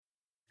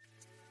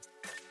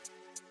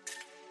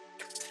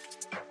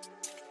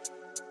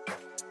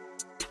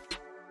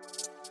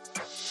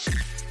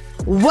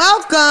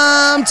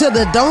Welcome to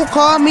the Don't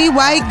Call Me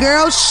White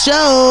Girl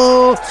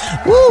show.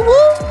 Woo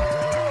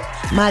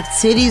woo. My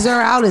titties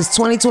are out. It's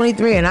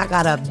 2023 and I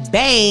got a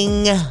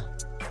bang.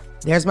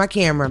 There's my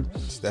camera.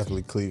 It's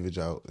definitely cleavage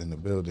out in the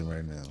building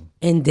right now.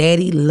 And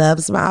Daddy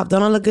loves my.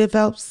 Don't I look good,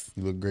 Phelps?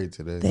 You look great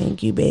today.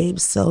 Thank you, babe.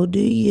 So do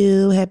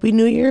you. Happy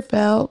New Year,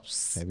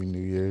 Phelps. Happy New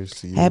Year's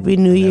to you. Happy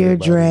New Year,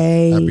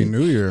 Dre. Happy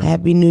New Year.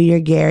 Happy New Year,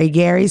 Gary.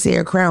 Gary's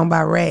hair crowned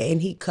by red,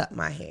 and he cut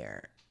my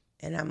hair.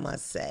 And I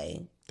must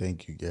say,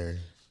 thank you, Gary.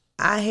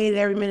 I hated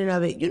every minute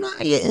of it. You know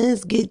how your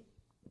ends get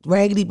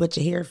raggedy, but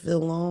your hair feel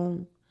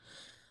long?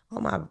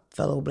 All my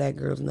fellow black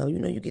girls know. You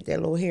know, you get that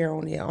little hair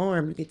on your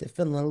arm, you get the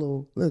feeling a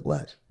little, look,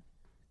 watch.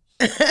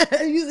 You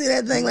see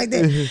that thing like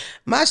that?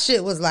 My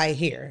shit was like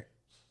here.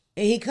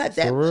 And he cut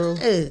that For real?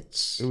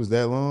 bitch. It was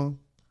that long?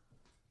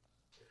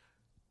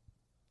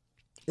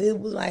 It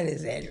was like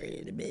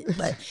exaggerated a bit,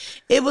 but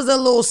it was a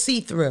little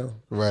see-through.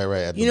 Right.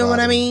 At You the know what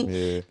I bottom. mean?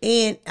 Yeah.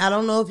 And I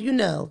don't know if you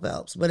know,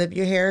 Phelps, but if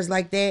your hair is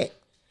like that,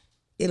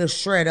 it'll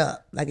shred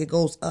up. Like it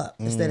goes up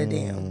instead of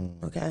down.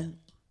 Okay?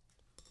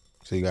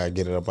 So you gotta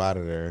get it up out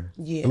of there.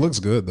 Yeah. It looks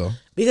good though.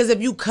 Because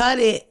if you cut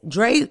it,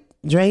 Dre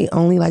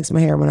only likes my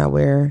hair when I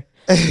wear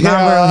my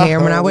real hair.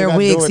 When I wear We're not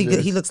wigs, doing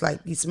this. he looks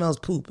like he smells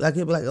poop. Like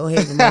he'll be like, oh, hey,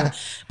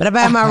 Damona. But if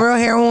I have my real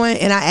hair on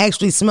and I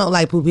actually smell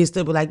like poop, he'll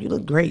still be like, you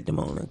look great,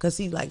 Damona. Because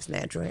he likes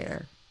natural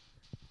hair.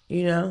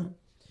 You know?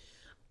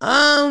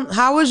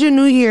 How was your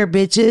New Year,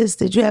 bitches?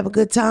 Did you have a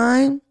good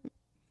time?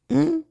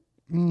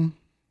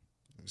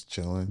 It's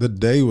chilling. The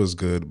day was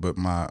good, but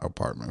my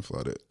apartment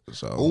flooded.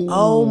 So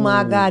Oh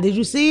my God. Did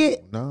you see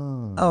it?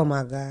 No. Oh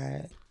my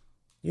God.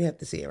 You have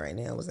to see it right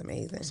now. It was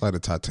amazing. it's like the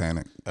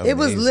Titanic. It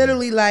was Amazing.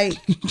 literally like,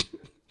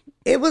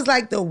 it was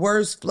like the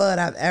worst flood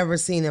I've ever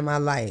seen in my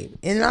life.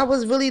 And I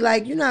was really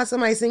like, you know how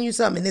somebody send you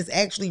something and it's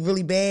actually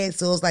really bad,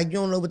 so it's like you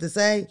don't know what to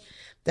say?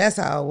 That's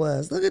how it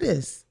was. Look at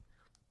this.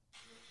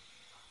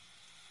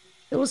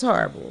 It was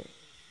horrible.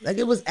 Like,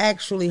 it was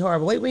actually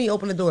horrible. Wait when you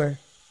open the door.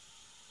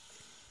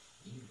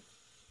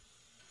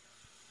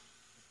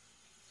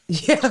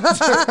 Yeah.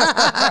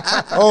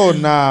 Oh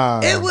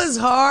nah. It was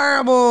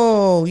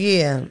horrible.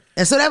 Yeah.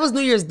 And so that was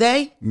New Year's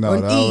Day? No,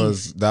 Or that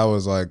Eve?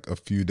 was like a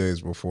few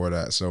days before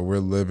that. So we're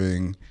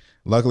living.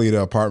 Luckily,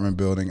 the apartment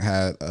building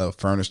had a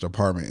furnished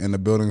apartment in the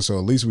building, so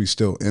at least we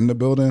still in the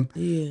building.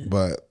 Yeah.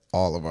 But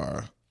all of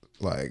our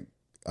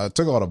I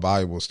took all the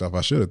valuable stuff.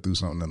 I should have threw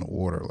something in the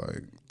water,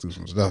 like threw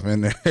some stuff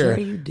in there. Sure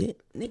you did.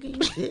 Nigga,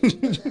 you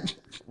did.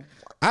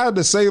 I had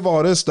to save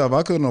all this stuff.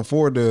 I couldn't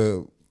afford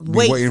to be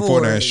Wait waiting for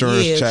for the it.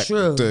 insurance Yeah, check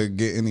true. to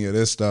get any of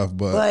this stuff.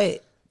 But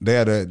They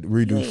had to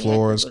redo ain't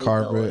floors, had to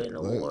really throw it carpet. in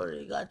the like- water.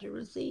 You got your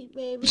receipt,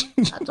 baby.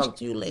 I'll talk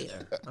to you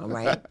later. All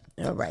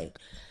right.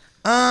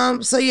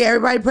 So yeah,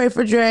 everybody pray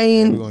for Dre,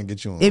 and We're gonna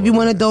get you on if you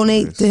want to order,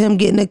 donate Chris. to him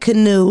getting a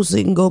canoe so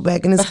he can go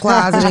back in his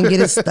closet and get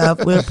his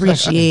stuff, we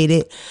appreciate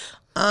it.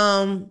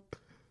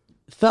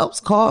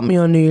 Phelps called me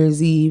on New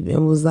Year's Eve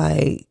and was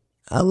like,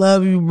 I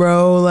love you,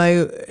 bro. Like,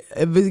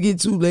 if it get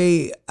too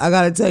late, I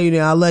gotta tell you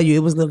now, I love you. It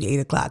was like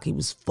 8:00. He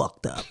was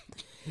fucked up.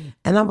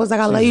 And I was like,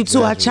 I love you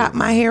too. I chopped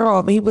my hair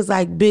off. And he was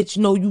like, bitch,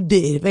 no, you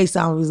did.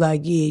 FaceTime was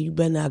like, yeah, you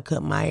better not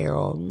cut my hair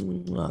off. I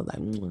was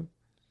like,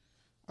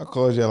 I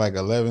called you at like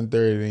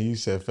 11:30 and you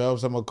said,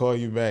 Phelps, I'm gonna call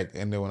you back.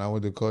 And then when I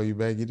went to call you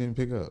back, you didn't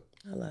pick up.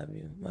 I love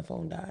you. My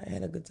phone died. I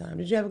had a good time.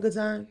 Did you have a good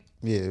time?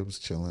 Yeah, it was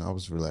chilling. I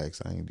was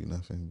relaxed. I ain't do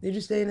nothing. Did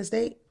you stay in the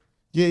state?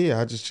 Yeah.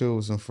 I just chilled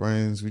with some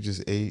friends. We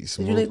just ate, Did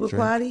smoked, you link with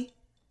drank. Quaddy?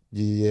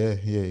 Yeah.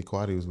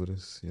 Quaddy was with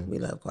us. Yeah. We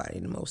love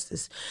Quaddy the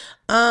mostest.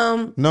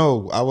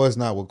 No, I was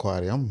not with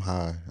Quaddy. I'm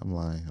high. I'm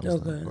lying. I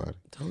was not Okay. with Quaddy.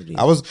 Told you.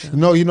 I was fucked up.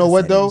 no, you know I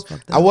what said he though? was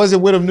fucked I up.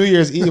 wasn't with him New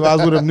Year's Eve. I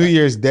was with him New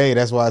Year's Day.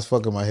 That's why I was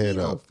fucking my head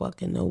You up. don't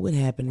fucking know what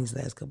happened these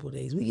last couple of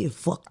days. We get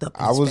fucked up.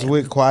 in I this was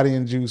family. with Quaddy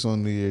and Juice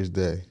on New Year's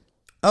Day.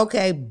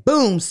 Okay,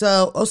 boom.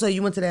 So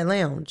you went to that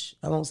lounge.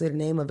 I won't say the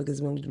name of it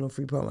because we don't do no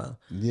free promo.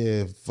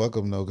 Yeah, fuck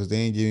them though, because they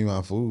ain't giving me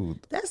my food.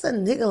 That's a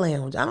nigga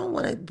lounge. I don't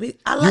want to be.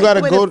 I like gotta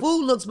the way go- the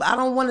food looks, but I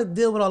don't want to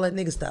deal with all that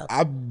nigga stuff.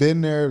 I've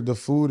been there. The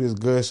food is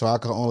good, so I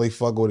can only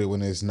fuck with it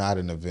when it's not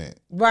an event.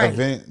 Right.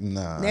 Event,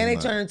 nah. Now they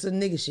nah. turn into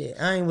nigga shit.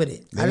 I ain't with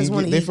it. They I just didn't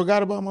want get- to They eat.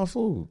 forgot about my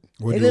food.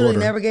 They What'd you literally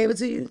order? never gave it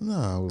to you.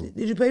 No,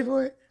 Did you pay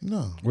for it?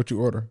 no. What you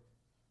order?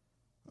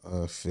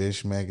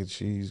 Fish, mac and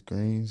cheese,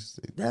 greens.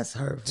 That's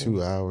hurtful.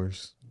 2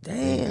 hours.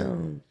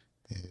 Damn.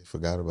 Yeah,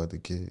 forgot about the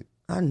kid.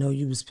 I know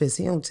you was pissed.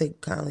 He don't take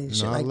kindly to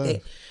shit I like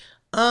left.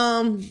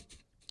 that.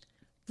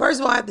 First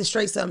of all, I have to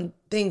straight some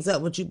things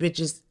up with you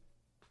bitches.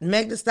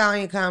 Meg Thee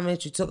Stallion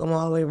comments, you took them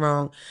all the way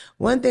wrong.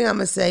 One thing I'm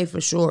gonna say for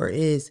sure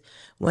is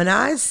when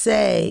I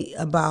say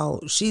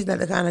about she's not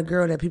the kind of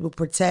girl that people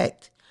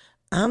protect,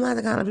 I'm not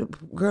the kind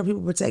of girl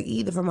people protect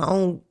either for my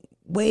own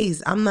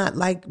ways. I'm not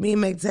like me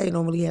and Meg Thee Stallion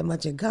don't really have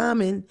much in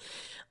common.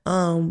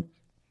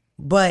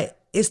 But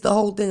it's the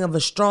whole thing of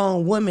a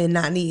strong woman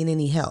not needing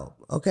any help.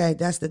 Okay,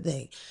 that's the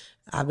thing.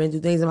 I've been through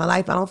things in my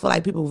life. I don't feel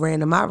like people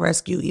ran to my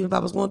rescue. Even if I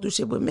was going through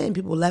shit with men,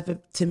 people left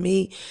it to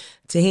me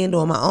to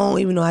handle on my own,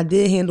 even though I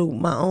did handle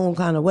my own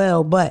kind of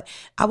well. But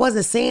I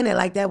wasn't saying it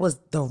like that was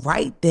the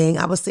right thing.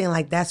 I was saying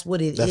like that's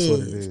what it That's is.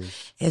 what it is.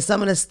 And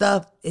some of the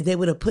stuff, if they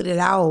would have put it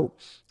out,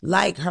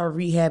 like her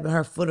rehabbing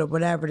her foot or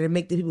whatever, to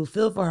make the people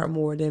feel for her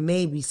more, then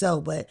maybe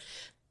so. But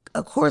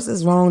of course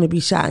it's wrong to be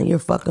shot in your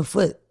fucking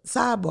foot.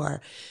 Sidebar.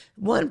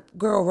 One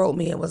girl wrote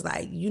me and was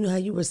like, you know how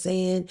you were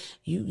saying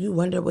you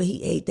wonder what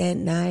he ate that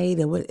night,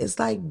 and what it's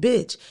like,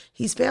 bitch,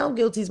 he's found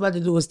guilty, he's about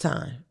to do his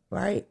time,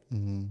 right?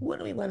 What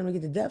do we want him to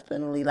get the death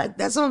penalty? Like,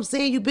 that's what I'm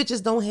saying. You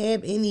bitches don't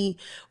have any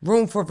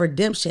room for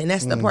redemption.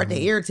 That's the part that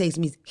irritates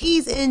me.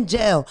 He's in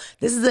jail.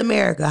 This is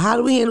America. How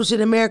do we handle shit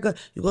in America?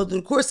 You go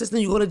through the court system,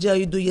 you go to jail,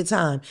 you do your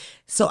time.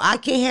 So I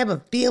can't have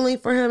a feeling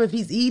for him if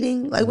he's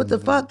eating. Like, what the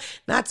fuck?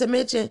 Not to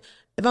mention,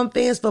 if I'm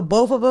fans for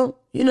both of them,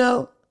 you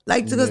know,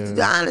 like, because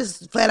the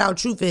honest, flat out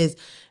truth is,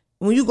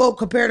 when you go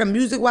compare them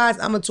music wise,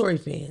 I'm a Tory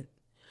fan.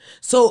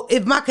 So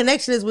if my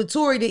connection is with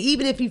Tory, then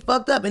even if he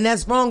fucked up and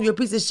that's wrong, you're a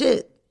piece of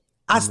shit.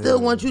 I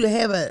still want you to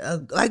have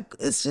a like,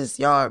 it's just,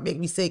 y'all make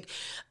me sick.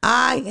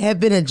 I have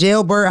been a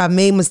jailbird. I've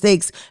made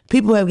mistakes.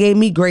 People have gave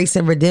me grace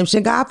and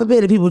redemption. God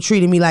forbid if people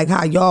treated me like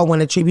how y'all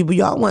want to treat people.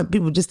 Y'all want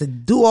people just to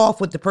do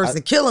off with the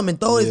person, kill him and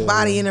throw his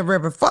body in the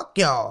river. Fuck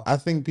y'all. I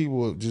think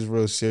people are just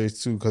real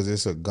serious too, because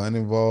it's a gun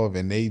involved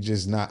and they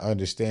just not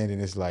understanding.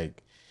 It's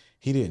like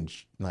he didn't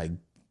like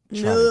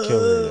try to kill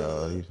her,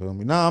 y'all. You feel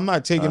me? No, I'm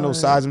not taking no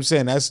sides. I'm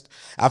saying I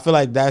feel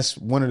like that's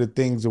one of the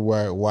things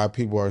why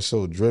people are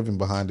so driven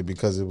behind it,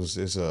 because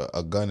it's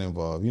a gun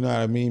involved. You know what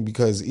I mean?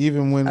 Because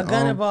even when A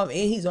gun involved,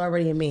 and he's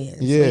already a man.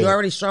 Yeah. So you're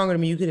already stronger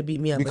than me. You could have beat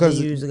me up, because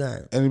but then you use a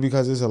gun. And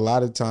because there's a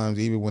lot of times,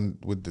 even when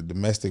with the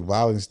domestic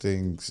violence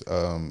things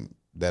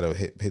that'll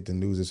hit the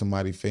news, if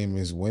somebody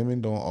famous,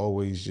 women don't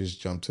always just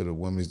jump to the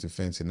women's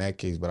defense in that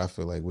case. But I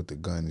feel like with the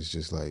gun, it's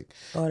just like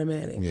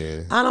Automatic.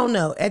 Yeah. I don't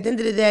know. At the end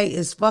of the day,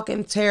 it's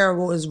fucking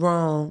terrible. It's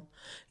wrong,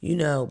 you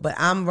know. But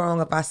I'm wrong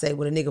if I say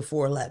with a nigga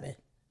 4'11".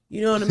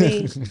 You know what I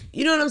mean?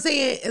 You know what I'm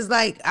saying? It's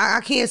like I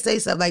can't say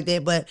stuff like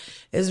that, but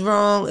it's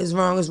wrong. It's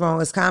wrong. It's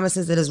wrong. It's common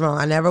sense that it's wrong.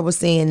 I never was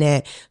saying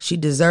that she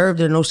deserved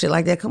it or no shit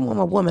like that. Come on, I'm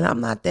a woman. I'm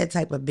not that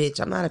type of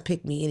bitch. I'm not a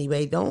pick me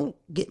anyway. Don't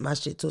get my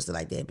shit twisted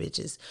like that,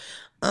 bitches.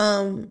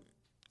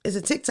 It's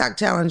a TikTok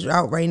challenge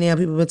out right now.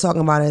 People have been talking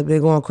about it. Been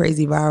going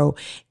crazy viral.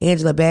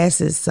 Angela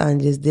Bassett's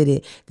son just did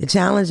it. The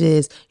challenge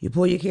is you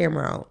pull your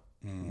camera out,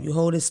 you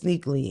hold it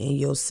sneakily, and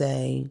you'll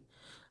say,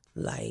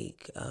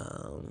 like,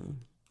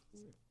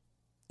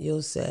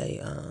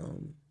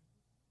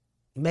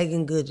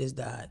 Megan Good just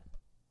died.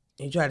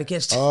 You try to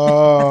catch.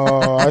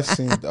 Oh, I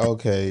seen.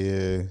 Okay,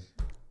 yeah.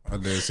 I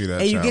did see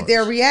that. And you get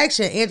their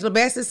reaction. Angela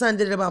Bassett's son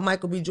did it about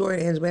Michael B.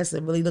 Jordan. Angela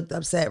Bassett really looked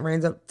upset,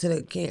 ran up to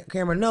the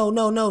camera.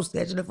 No,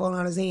 snatching the phone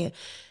out of his hand.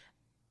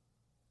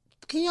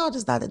 Can y'all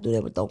just not do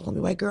that with Don't Call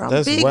Me White Girl? I'm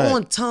That's big whack.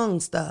 on tongue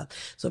stuff.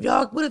 So if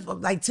y'all, what if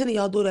like 10 of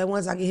y'all do that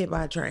once I get hit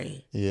by a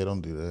train? Yeah,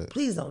 don't do that.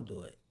 Please don't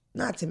do it.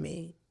 Not to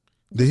me.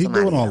 Did he do it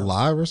Somebody on else.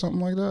 live or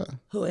something like that?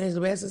 Who,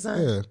 Angela Bassett's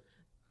son? Yeah.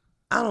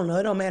 I don't know.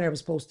 It don't matter if it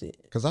was posted.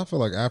 Because I feel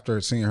like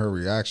after seeing her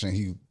reaction,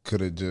 he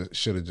should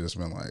have just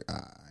been like,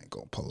 I ain't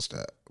gonna post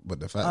that. But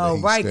the fact that Oh,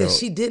 he right, still, because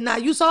she did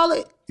not. You saw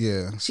it?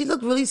 yeah, She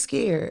looked really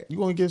scared. You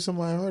gonna give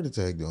somebody a heart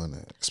attack doing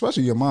that?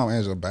 especially your mom,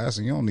 Angela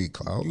Bassett, you don't need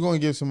clout. You gonna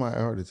give somebody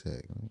a heart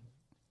attack?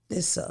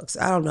 It sucks.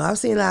 I don't know. I've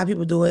seen a lot of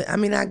people do it. I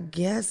mean, I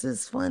guess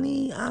it's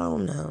funny. I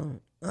don't know.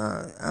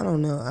 I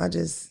don't know.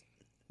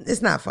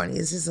 It's not funny.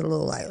 It's just a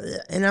little like,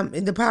 ugh. And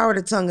the power of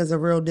the tongue is a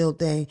real deal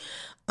thing.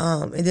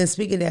 And then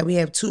speaking of that, we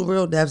have 2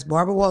 real deaths.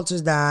 Barbara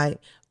Walters died.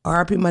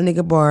 R.I.P. my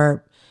nigga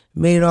Barb.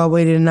 Made it all the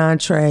way to the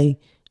non-tray.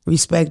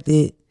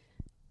 Respected.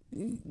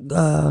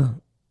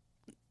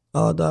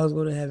 All dogs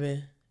go to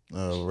heaven.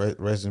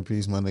 Rest in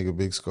peace, my nigga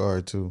Big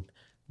Scar too.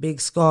 Big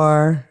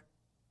Scar.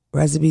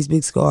 Rest in peace,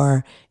 Big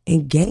Scar.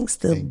 And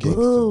Gangsta And Gangsta Boo,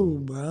 Boo.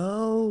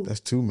 bro. That's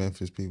 2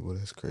 Memphis people.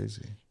 That's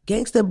crazy.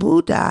 Gangsta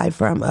Boo died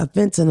from a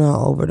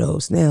fentanyl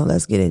overdose. Now,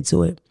 let's get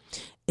into it.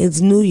 It's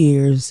New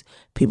Year's.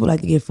 People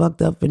like to get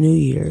fucked up for New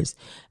Year's.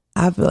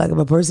 I feel like if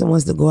a person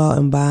wants to go out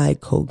and buy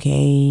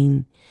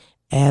cocaine,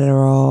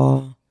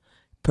 Adderall,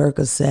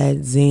 Percocet,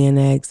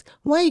 Xanax,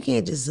 why you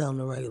can't just sell them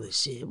the regular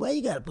shit? Why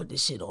you gotta put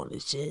this shit on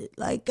this shit?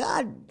 Like,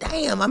 god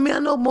damn. I mean, I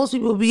know most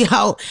people be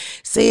out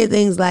saying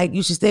things like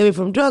you should stay away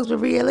from drugs, but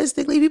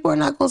realistically, people are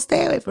not gonna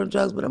stay away from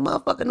drugs, but a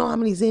motherfucker know how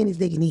many Xanax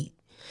they can eat.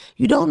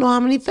 You don't know how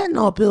many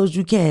fentanyl pills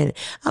you can.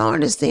 I don't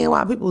understand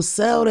why people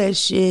sell that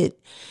shit.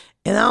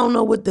 And I don't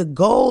know what the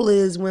goal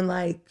is when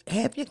like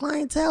half your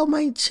clientele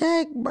might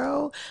check,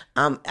 bro.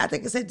 I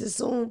think it's safe to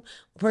assume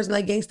a person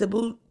like Gangsta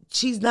Boo,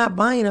 she's not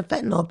buying a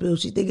fentanyl pill.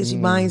 She thinking she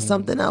buying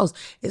something else.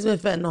 It's been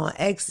fentanyl,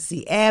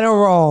 ecstasy,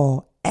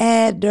 Adderall.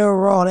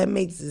 That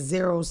makes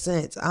 0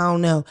 sense. I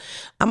don't know.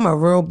 I'm a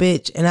real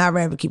bitch and I'd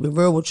rather keep it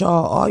real with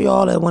y'all. All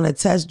y'all that want to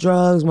test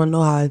drugs, want to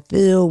know how I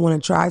feel,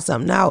 want to try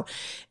something out.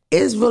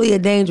 it's really a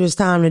dangerous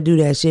time to do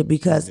that shit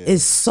because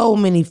it's so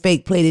many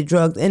fake plated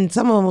drugs and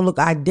some of them look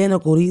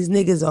identical. These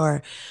niggas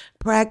are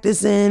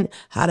practicing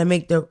how to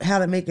make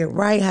it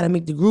right, how to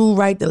make the groove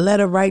right, the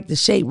letter right, the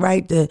shape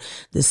right, the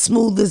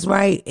smoothest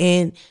right,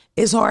 and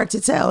it's hard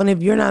to tell. And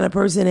if you're not a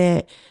person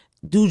that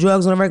do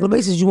drugs on a regular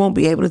basis, you won't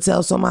be able to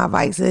tell. So my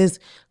advice is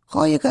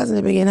call your cousin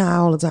to be getting high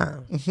all the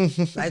time.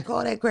 Like,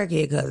 call that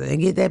crackhead cousin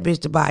and get that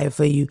bitch to buy it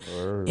for you.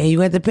 Word. And you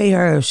have to pay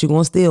her if she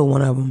gonna steal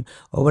one of them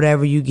or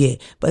whatever you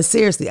get. But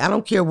seriously, I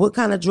don't care what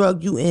kind of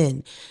drug you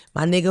in.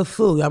 My nigga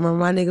Fu, y'all remember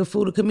my nigga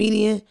Fu, the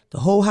comedian? The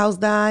whole house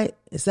died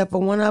except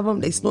for one of them.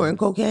 They snorting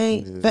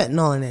cocaine,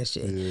 fentanyl and that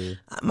shit. Yeah.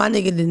 My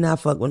nigga did not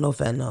fuck with no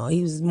fentanyl.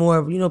 He was more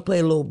of, play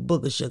a little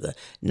book of sugar,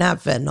 not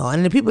fentanyl.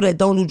 And the people that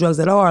don't do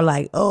drugs at all are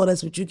like, oh,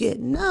 that's what you get.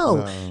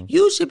 No.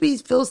 You should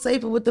feel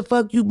safer with the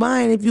fuck you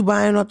buying. If you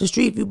buying it off the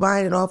street, if you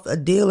buying it off a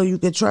dealer you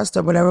can trust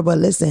or whatever. But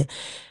listen,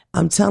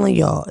 I'm telling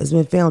y'all, it's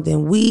been found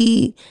in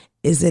weed.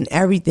 It's in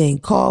everything.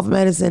 Cough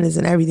medicine is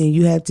in everything.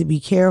 You have to be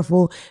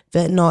careful.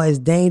 Fentanyl is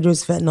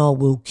dangerous. Fentanyl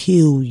will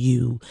kill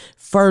you.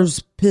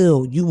 First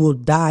pill, you will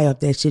die off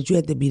that shit. You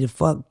have to be the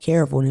fuck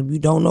careful. And if you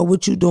don't know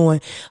what you're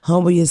doing,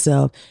 humble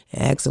yourself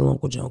and ask a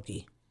local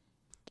junkie.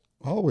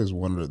 I always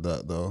wondered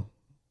that, though.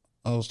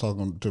 I was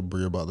talking to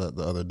Brie about that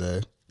the other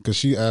day because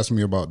she asked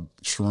me about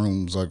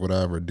shrooms, like would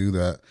I ever do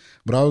that?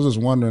 But I was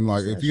just wondering,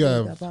 like, if you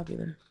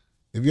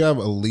have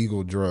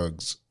illegal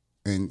drugs,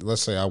 and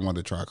let's say I want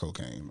to try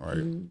cocaine, right?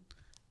 Mm-hmm.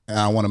 And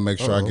I want to make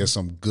sure I get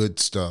some good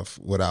stuff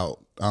I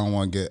don't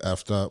want to get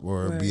effed up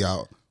or be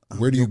out.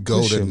 Where do you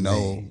go to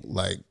know,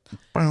 like,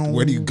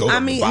 where do you go to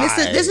buy?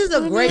 This is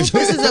a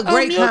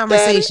great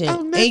conversation.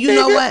 And you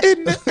know what?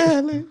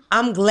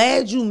 I'm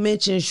glad you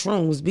mentioned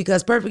shrooms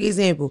because perfect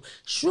example,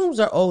 shrooms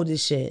are old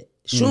as shit.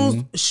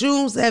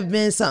 Shrooms have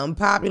been something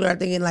popular, I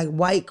think, in like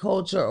white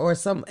culture or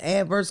some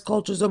adverse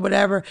cultures or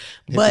whatever.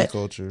 But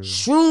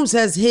shrooms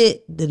has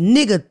hit the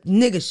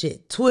nigga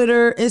shit.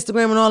 Twitter,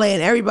 Instagram, and all that,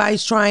 and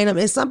everybody's trying them.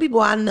 And some people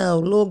I know,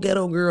 little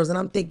ghetto girls, and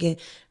I'm thinking,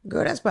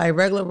 girl, that's probably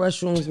regular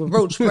mushrooms with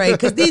roach spray.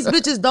 Because these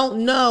bitches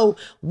don't know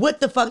what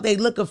the fuck they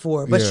looking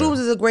for. But shrooms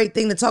is a great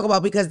thing to talk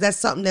about because that's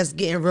something that's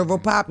getting real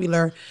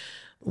popular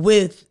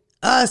with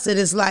us. And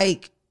it's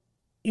like,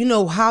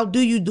 how do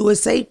you do it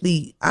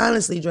safely?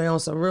 Honestly, Dre, on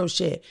some real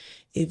shit.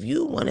 If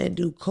you want to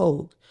do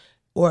coke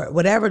or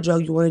whatever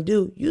drug you want to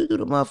do, you do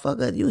the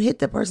motherfucker. You hit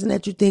the person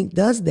that you think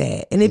does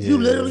that. And if you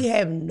literally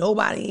have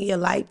nobody in your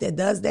life that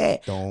does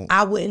that,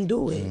 I wouldn't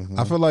do it. Mm-hmm.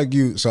 I feel like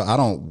so I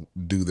don't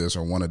do this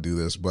or want to do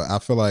this, but I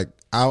feel like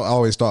I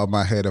always thought in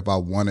my head if I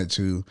wanted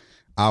to,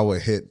 I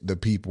would hit the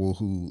people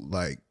who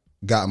like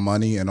got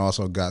money and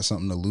also got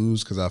something to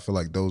lose because I feel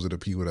like those are the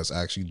people that's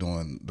actually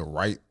doing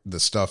the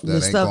stuff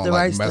that ain't gonna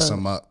like mess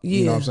them up.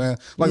 You know what I'm saying?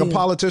 Like a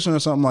politician or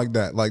something like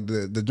that. Like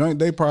the joint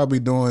they probably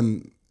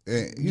doing,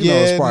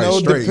 it's probably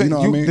straight. You know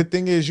what I mean? The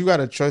thing is, you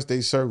gotta trust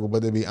their circle.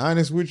 But to be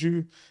honest with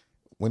you,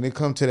 when it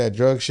comes to that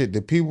drug shit,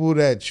 the people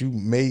that you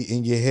may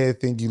in your head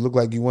think you look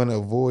like you want to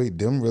avoid,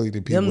 them really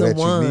the people that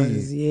you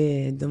need.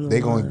 Yeah, them they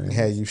gonna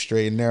have you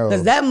straight and narrow.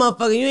 Because that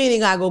motherfucker, you ain't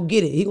even gotta go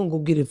get it. He gonna go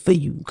get it for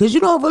you. Because you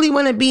don't really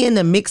want to be in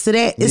the mix of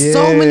that. It's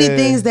so many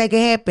things that can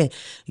happen.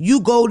 You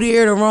go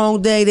there the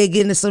wrong day, they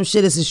get into some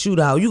shit, it's a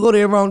shootout. You go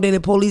there the wrong day, the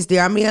police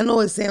there. I mean, I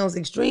know it sounds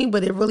extreme,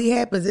 but it really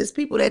happens. It's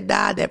people that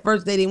died that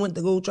first day they went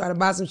to go try to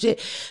buy some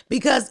shit.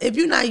 Because if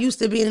you're not used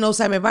to being in those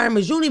type of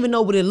environments, you don't even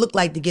know what it looked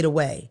like to get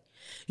away.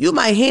 You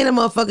might hand a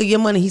motherfucker your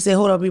money. He said,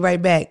 hold up, I'll be right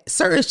back.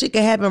 Certain shit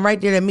can happen right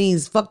there that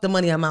means fuck the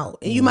money, I'm out.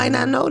 And you might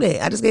not know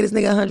that. I just gave this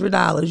nigga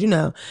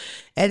 $100,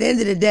 At the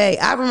end of the day,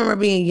 I remember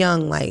being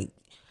young, like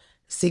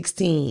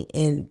 16,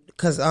 and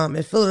because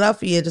in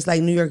Philadelphia, just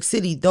like New York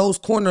City, those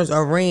corners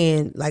are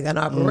ran like an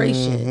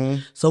operation.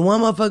 Mm-hmm. So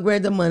one motherfucker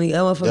grabbed the money,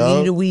 other motherfucker gave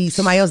you the weed,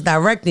 somebody else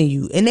directing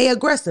you. And they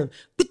aggressive.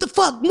 Get the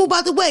fuck, move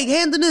out the way,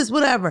 handle this,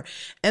 whatever.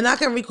 And I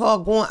can recall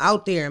going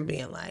out there and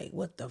being like,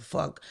 what the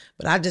fuck?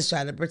 But I just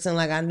tried to pretend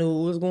like I knew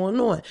what was going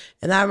on.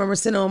 And I remember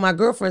sitting with my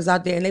girlfriends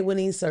out there and they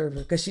wouldn't even serve her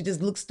because she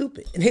just looked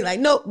stupid. And they like,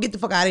 nope, get the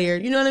fuck out of here.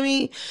 You know what I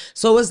mean?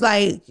 So it's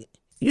like,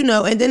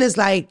 and then it's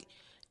like,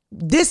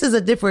 this is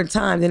a different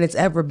time than it's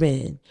ever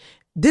been.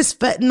 This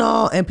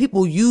fentanyl and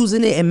people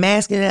using it and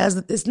masking it as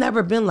it's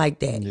never been like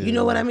that. Yeah. You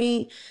know what I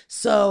mean?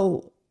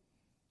 So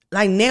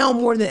like now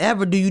more than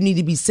ever do you need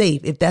to be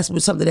safe if that's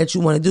something that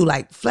you want to do.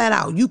 Like flat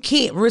out, you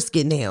can't risk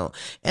it now.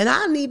 And I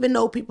don't even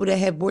know people that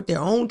have bought their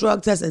own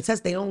drug tests and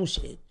test their own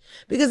shit.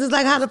 Because it's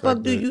like, how the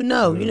fuck do you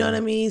know? You know what I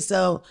mean?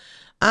 So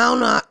I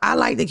don't know. I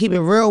like to keep it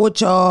real with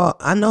y'all.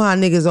 I know how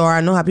niggas are. I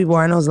know how people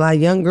are. I know there's a lot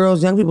of young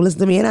girls, young people listen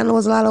to me. And I know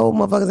there's a lot of old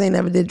motherfuckers ain't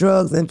never did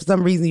drugs. And for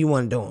some reason you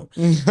want to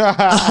do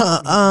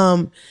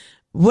them.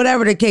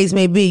 Whatever the case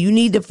may be, you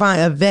need to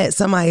find a vet,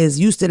 somebody is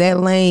used to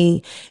that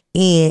lane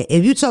And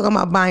if you're talking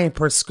about buying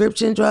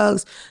prescription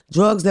drugs,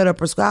 drugs that are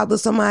prescribed to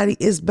somebody,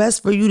 it's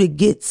best for you to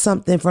get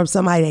something from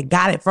somebody that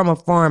got it from a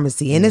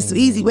pharmacy. And there's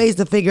easy ways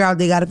to figure out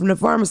they got it from the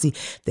pharmacy.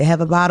 They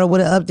have a bottle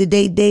with an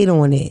up-to-date date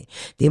on it.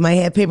 They might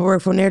have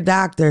paperwork from their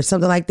doctor,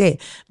 something like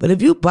that. But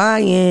if you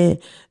buying,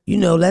 you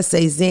know, let's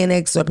say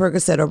Xanax or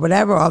Percocet or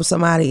whatever off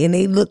somebody and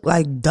they look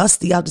like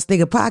dusty out the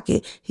nigga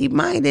pocket, he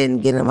might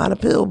didn't get them out of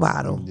pill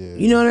bottle. Yeah.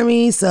 You know what I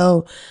mean?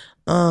 So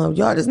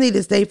y'all just need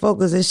to stay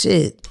focused and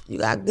shit. You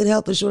got good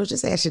health insurance,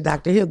 just ask your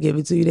doctor. He'll give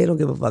it to you. They don't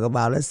give a fuck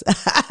about us.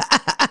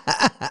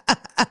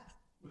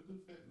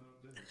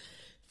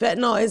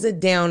 Fentanyl is a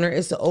downer.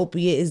 It's an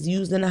opiate. It's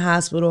used in the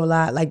hospital a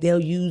lot. Like they'll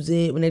use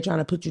it when they're trying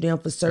to put you down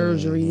for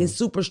surgery. It's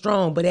super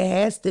strong, but it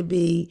has to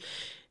be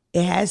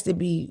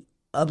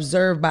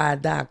observed by a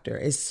doctor.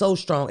 It's so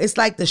strong. It's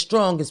like the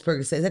strongest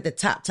Percocet. It's at the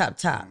top.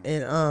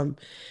 And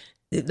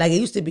like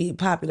it used to be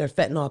popular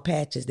fentanyl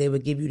patches. They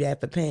would give you that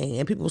for pain.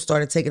 And people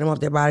started taking them off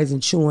their bodies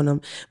and chewing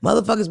them.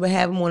 Motherfuckers would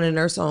have them on a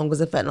nurse home because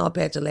a fentanyl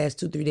patch will last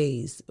 2-3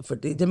 days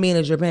to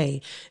manage your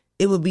pain.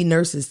 It would be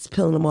nurses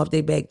peeling them off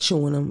their back,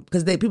 chewing them,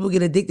 because people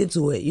get addicted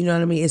to it. You know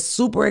what I mean? It's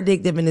super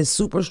addictive and it's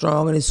super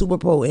strong and it's super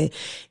potent.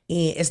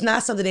 And it's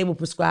not something they will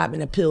prescribe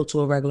in a pill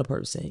to a regular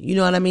person. You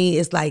know what I mean?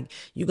 It's like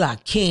you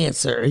got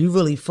cancer, you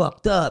really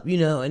fucked up, you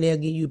know, and they'll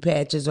give you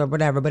patches or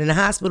whatever. But in the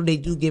hospital, they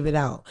do give it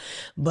out.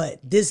 But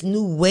this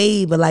new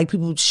wave of like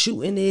people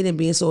shooting it and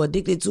being so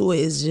addicted to it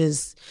is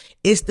just,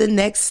 it's the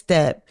next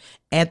step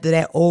after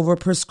that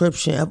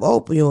overprescription of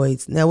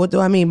opioids. Now, what do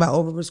I mean by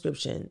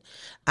overprescription?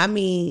 I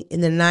mean,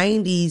 in the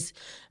 90s,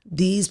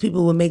 these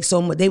people would make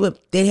so much.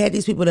 They had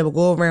these people that would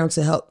go around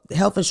to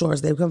health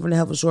insurance. They would come from the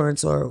health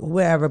insurance or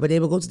wherever, but they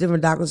would go to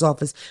different doctor's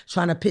office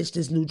trying to pitch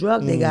this new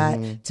drug they got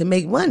to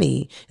make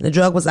money. And the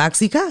drug was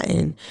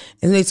Oxycontin.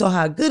 And they saw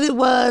how good it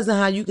was and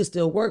how you could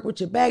still work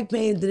with your back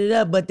pain,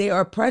 but they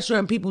are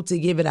pressuring people to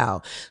give it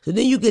out. So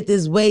then you get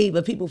this wave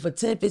of people for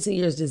 10, 15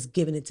 years just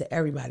giving it to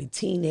everybody.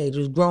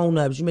 Teenagers,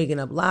 grown-ups, you're making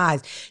up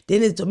lies.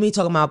 Then it's me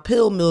talking about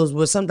pill mills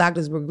where some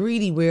doctors were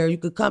greedy where you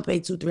could come pay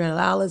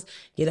 $200-$300,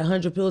 get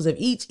 100 pills of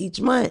each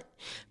month.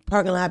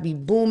 Parking lot be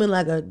booming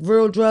like a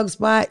real drug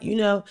spot, you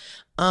know.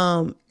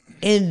 And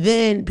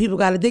then people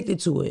got addicted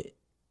to it.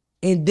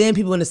 And then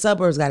people in the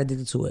suburbs got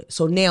addicted to it.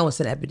 So now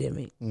it's an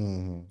epidemic.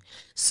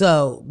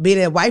 So being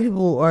that white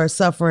people are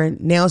suffering,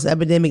 now it's an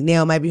epidemic.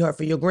 Now it might be hard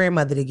for your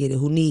grandmother to get it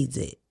who needs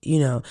it. You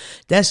know,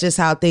 that's just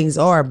how things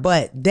are.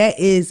 But that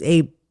is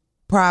a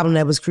problem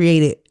that was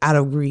created out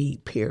of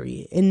greed,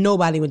 period. And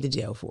nobody went to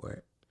jail for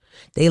it.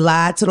 They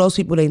lied to those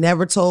people. They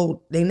never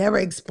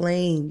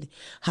explained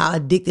how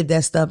addictive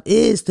that stuff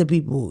is to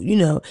people. You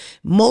know,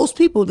 most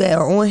people that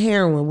are on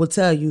heroin will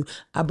tell you,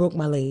 I broke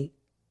my leg.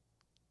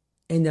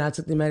 And then I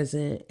took the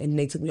medicine and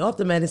they took me off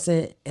the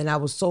medicine and I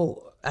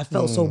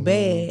felt so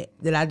bad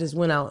that I just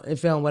went out and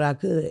found what I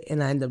could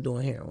and I ended up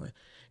doing heroin.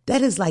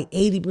 That is like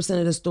 80%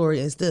 of the story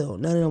and still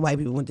none of the white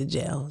people went to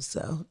jail.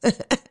 So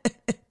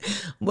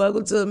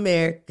welcome to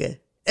America.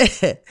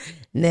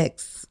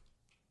 Next.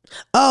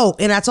 Oh,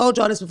 and I told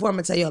y'all this before. I'm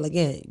going to tell y'all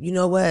again. You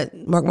know what?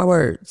 Mark my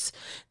words.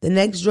 The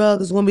next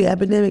drug is going to be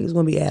epidemic. Is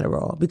going to be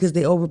Adderall because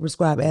they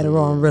overprescribe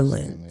Adderall and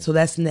Ritalin. So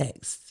that's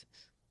next.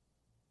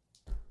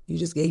 You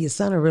just gave your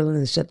son a Ritalin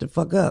and shut the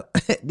fuck up,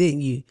 didn't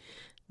you?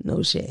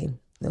 No shame.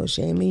 No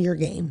shame in your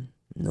game.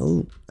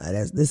 No,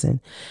 listen.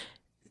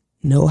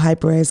 No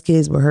hyper-ass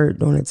kids were hurt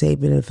during the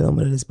taping and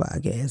filming of this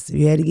podcast. If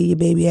you had to give your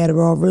baby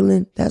Adderall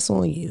Ritalin, that's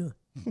on you.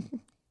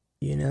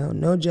 You know,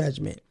 no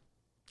judgment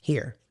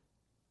here.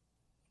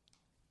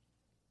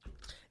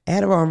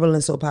 Adderall and Ritalin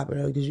is so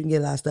popular because you can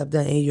get a lot of stuff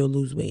done and you'll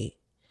lose weight.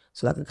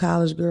 So like a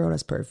college girl,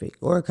 that's perfect.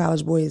 Or a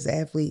college boy is an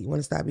athlete, you want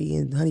to stop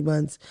eating honey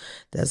buns,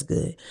 that's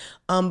good.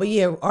 But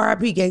yeah,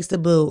 R.I.P. Gangsta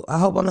Boo. I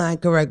hope I'm not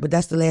incorrect, but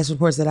that's the last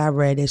reports that I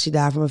read, that she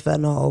died from a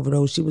fentanyl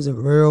overdose. She was a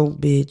real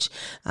bitch.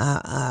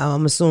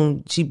 I'm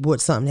assuming she bought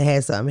something that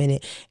had something in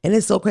it. And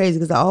it's so crazy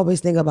because I always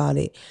think about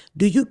it.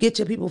 Do you get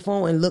your people's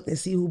phone and look and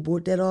see who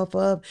bought that off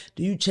of?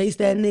 Do you chase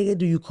that nigga?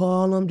 Do you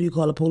call them? Do you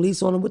call the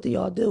police on them? What do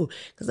y'all do?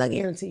 Because I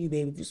guarantee you,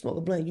 baby, if you smoke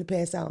a blunt, you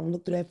pass out and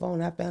look through that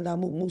phone and I found out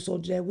Moose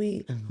sold you that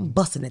weed, I'm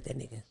busting at that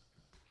nigga.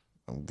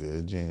 I'm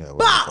good, Jen.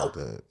 About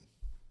that.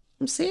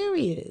 I'm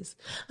serious.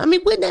 I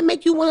mean, wouldn't that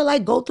make you want to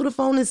like go through the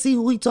phone and see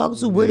who he talks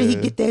to? Where did he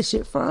get that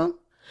shit from?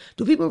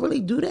 Do people really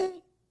do that?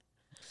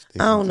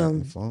 I don't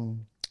know.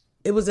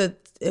 It was a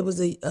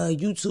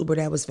YouTuber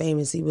that was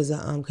famous. He was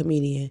a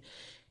comedian.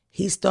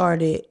 He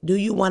started, do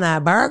you want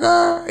a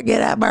burger?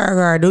 Get a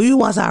burger. Do you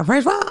want some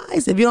french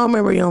fries? If you don't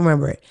remember, you don't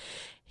remember it.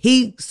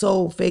 He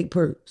sold fake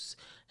perks.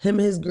 Him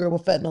and his girl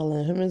with fentanyl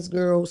in. Him and his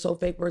girl sold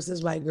fake perks.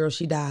 His white girl,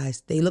 she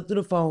dies. They look through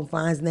the phone,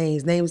 finds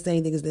names. Name is the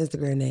same thing as the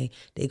Instagram name.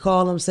 They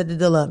call him, set the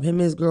deal up. Him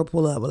and his girl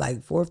pull up with like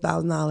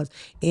 $4,000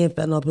 and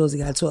fentanyl pills. He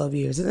got 12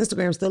 years. His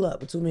Instagram's still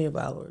up with 2 million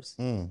followers.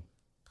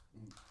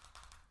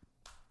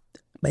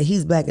 But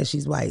he's black and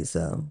she's white,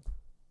 so.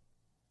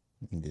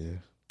 Yeah.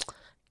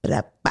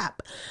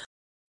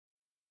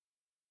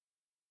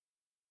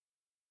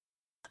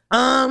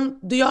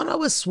 Do y'all know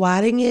what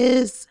swatting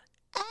is?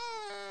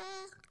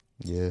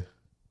 Yeah.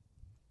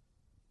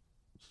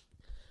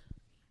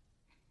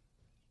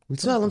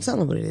 Tell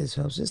him what it is,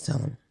 Phelps. Just tell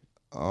him.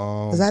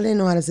 Because I didn't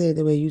know how to say it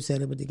the way you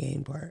said it with the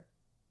game part.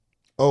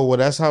 Oh, well,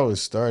 that's how it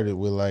started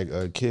with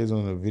like kids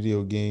on the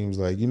video games.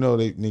 Like, they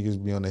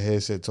niggas be on the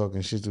headset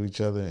talking shit to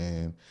each other.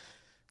 And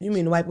you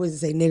mean the white boys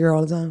that say nigger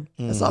all the time?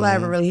 That's all I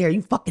ever really hear.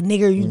 You fucking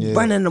nigger, you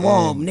running the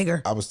wall,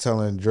 nigger. I was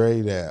telling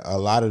Dre that a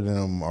lot of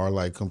them are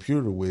like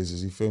computer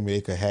whizzes. You feel me?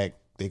 They could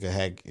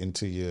hack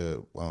into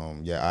your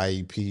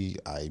IP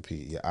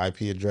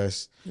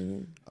address,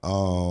 and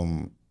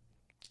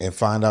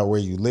find out where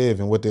you live.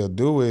 And what they'll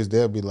do is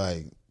they'll be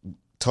like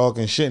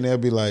talking shit, and they'll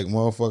be like,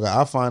 motherfucker,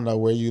 I find out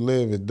where you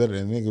live, and the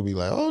nigga be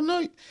like, oh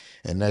no.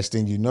 And next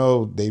thing you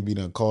know, they be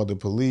done called the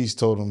police,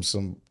 told them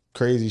some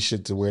crazy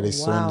shit to where they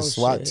send the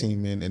SWAT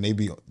team in, and they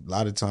be, a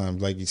lot of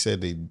times, like you said,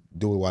 they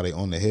do it while they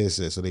on the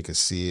headset so they could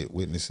see it,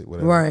 witness it,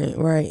 whatever.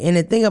 Right. And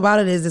the thing about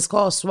it is it's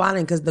called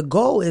swatting because the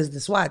goal is the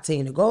SWAT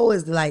team. The goal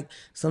is like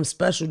some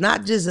special,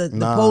 not just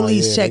the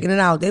police checking it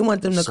out. They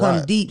want them to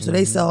come deep, so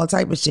they sell all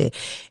type of shit.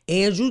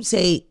 Andrew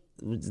Tate,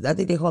 I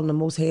think they call him the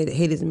most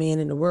hated man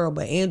in the world,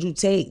 but Andrew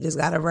Tate just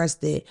got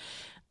arrested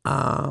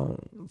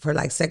for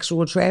like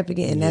sexual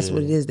trafficking, and that's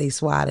what it is. They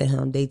swatted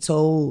him. They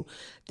told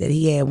that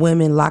he had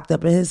women locked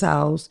up in his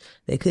house.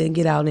 They couldn't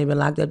get out, and they've been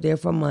locked up there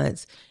for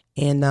months.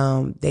 And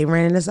they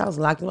ran in his house,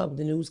 locked him up.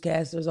 The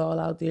newscasters all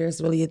out there.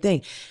 It's really a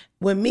thing.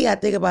 With me, I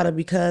think about it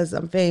because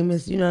I'm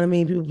famous. You know what I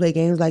mean? People play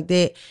games like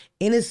that.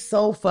 And it's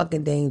so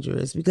fucking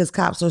dangerous because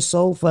cops are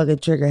so fucking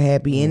trigger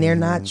happy and they're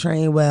not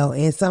trained well.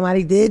 And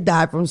somebody did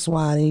die from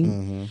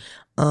swatting.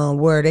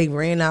 Where they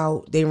ran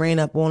up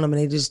on them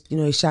and they just,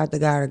 they shot the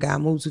guy or the guy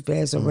moved too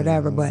fast or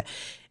whatever. But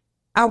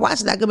I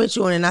watched that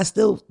documentary on it and I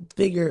still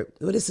figure,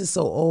 well, this is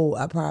so old,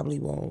 I probably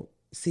won't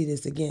see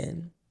this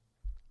again.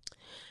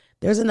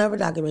 There's another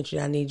documentary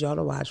I need y'all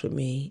to watch with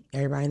me.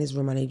 Everybody in this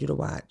room, I need you to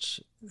watch.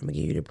 I'm going to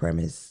give you the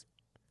premise.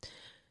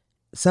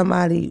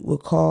 Somebody will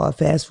call a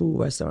fast food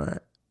restaurant,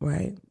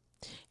 right?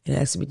 And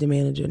ask to meet the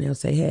manager and they'll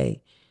say,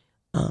 hey,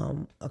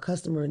 a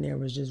customer in there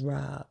was just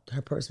robbed.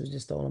 Her purse was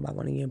just stolen by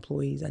one of your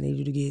employees. I need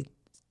you to get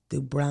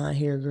the brown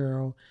hair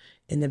girl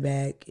in the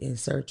back and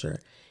search her.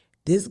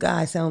 This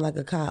guy sounds like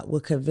a cop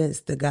would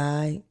convince the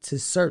guy to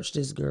search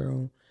this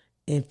girl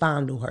and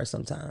fondle her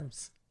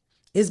sometimes.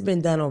 It's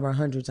been done over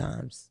 100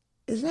 times.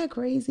 Isn't that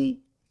crazy?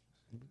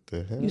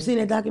 The hell? You seen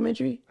that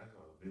documentary? I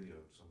saw a video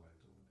of somebody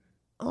doing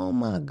that. Oh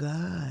my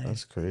God.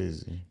 That's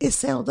crazy. It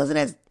sounds,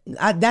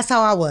 that's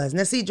how I was.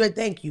 Now see, Dre,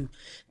 thank you.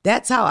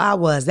 That's how I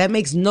was. That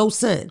makes no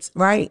sense,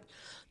 right?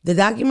 The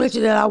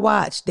documentary that I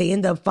watched, they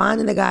end up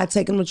finding the guy,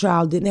 taking him to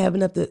trial, didn't have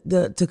enough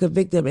to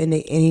convict him, and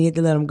he had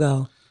to let him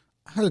go.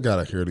 I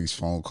gotta hear these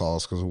phone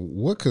calls because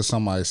what could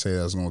somebody say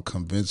that's gonna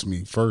convince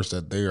me first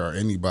that they are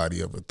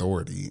anybody of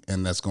authority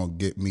and that's gonna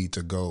get me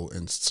to go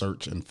and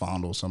search and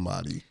fondle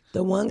somebody?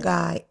 The one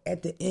guy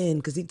at the end,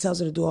 because he tells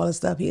her to do all this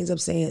stuff, he ends up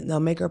saying, no,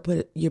 make her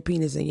put your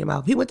penis in your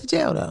mouth. He went to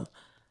jail though.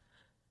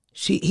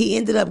 He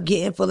ended up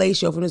getting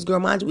fellatio from this girl.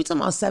 Mind you, we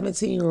talking about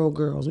 17-year-old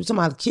girls. We talking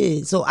about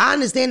kids. So I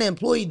understand the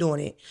employee doing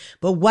it,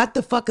 but what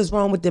the fuck is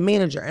wrong with the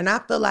manager? And I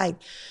feel like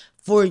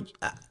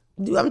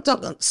I'm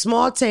talking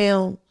small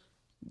town,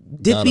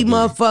 dippy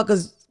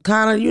motherfuckers,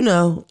 kind of,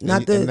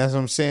 not and that's what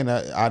I'm saying.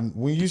 I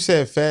when you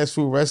said fast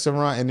food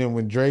restaurant, and then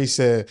when Dre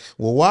said,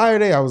 well, why are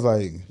they? I was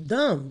like,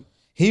 dumb.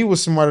 He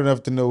was smart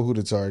enough to know who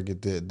to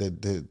target,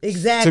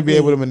 exactly, to be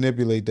able to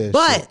manipulate that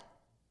but, shit.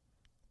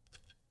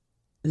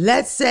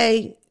 Let's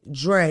say,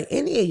 Dre,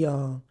 any of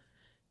y'all,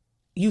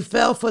 you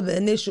fell for the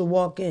initial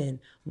walk-in.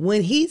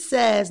 When he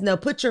says, now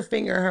put your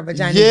finger in her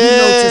vagina, you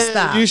know to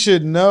stop. You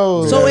should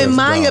know. So in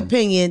my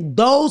opinion,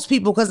 those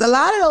people, because a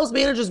lot of those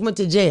managers went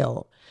to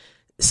jail.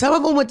 Some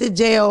of them went to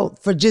jail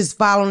for just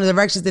following the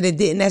directions that it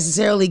didn't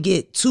necessarily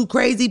get too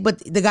crazy, but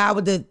the guy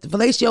with the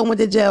fellatio went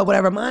to jail,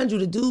 whatever. Mind you,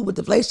 the dude with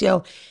the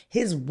fellatio,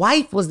 his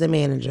wife was the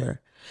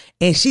manager.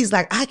 And she's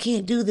like, I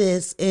can't do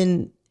this,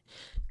 and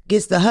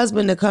gets the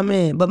husband to come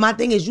in. But my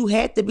thing is, you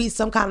had to be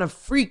some kind of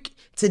freak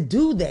to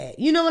do that.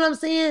 You know what I'm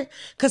saying?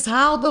 Because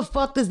how the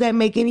fuck does that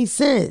make any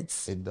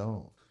sense? It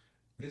don't.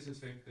 It's the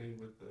same thing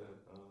with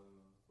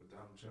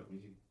Donald Trump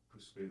when he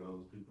persuaded all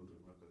those people to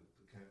run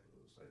the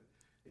Capitol. It's like,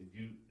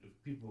 if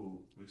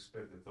people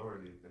respect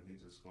authority, then they're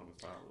just going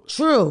to follow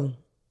it.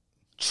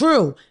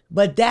 True.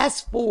 But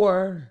that's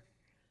for,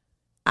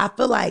 I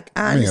feel like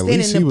I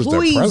understand an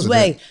employee's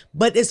way.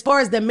 But as far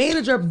as the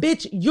manager,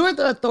 bitch, you're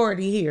the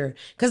authority here.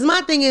 Because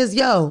my thing is,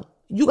 you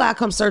got to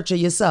come search her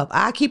yourself.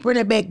 I keep her in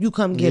the back, you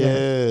come get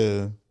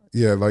her.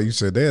 Yeah, like you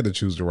said, they had to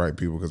choose the right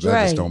people because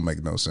that just don't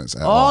make no sense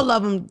at all. All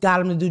of them got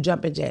them to do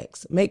jumping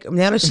jacks.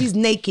 Now that she's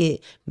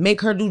naked,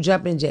 make her do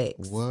jumping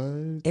jacks. What?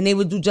 And they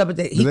would do jumping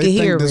jacks. He could Think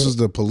hear this was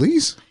the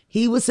police?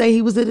 He would say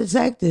he was a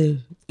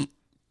detective.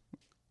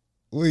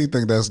 What do you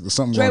think that's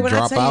something going to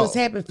drop out? When I tell you it's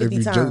happened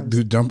 50 times.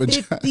 Do jumping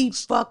 50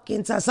 jacks?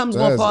 Fucking times. Something's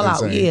going to fall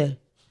out. Yeah.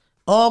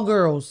 All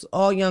girls.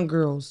 All young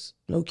girls.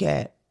 No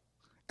cat.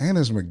 And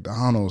it's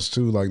McDonald's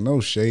too. Like, no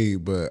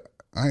shade, but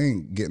I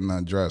ain't getting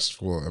undressed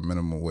for a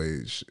minimum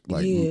wage.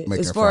 Like, making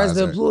as far as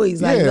the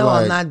employees, like, no,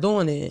 I'm not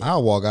doing it.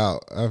 I'll walk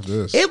out after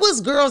this. It was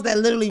girls that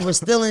literally were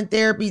still in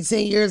therapy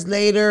 10 years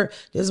later.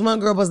 This one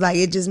girl was like,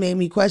 it just made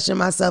me question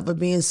myself for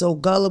being so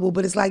gullible.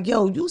 But it's like,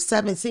 yo, you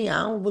 17.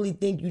 I don't really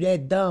think you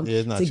that dumb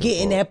to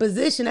get in that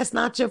position. That's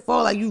not your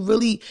fault. Like, you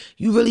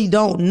really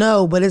don't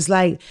know. But it's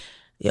like,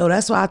 yo,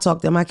 that's why I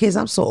talk to my kids.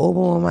 I'm so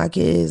open with my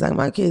kids. Like,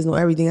 my kids know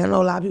everything. I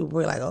know a lot of people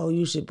were like, oh,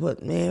 you should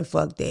put, man,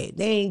 fuck that.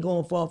 They ain't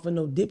gonna fall for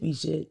no dippy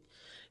shit.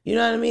 You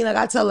know what I mean? Like,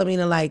 I tell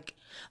Amina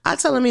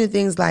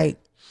things like,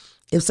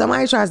 if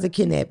somebody tries to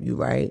kidnap you,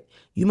 right,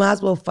 you might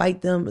as well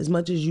fight them as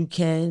much as you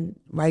can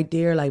right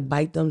there. Like,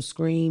 bite them,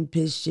 scream,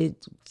 piss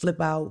shit, flip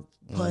out,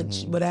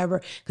 punch,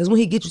 whatever. Because when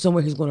he gets you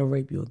somewhere, he's going to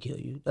rape you or kill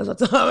you. That's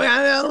what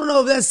I don't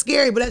know if that's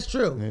scary, but that's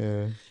true.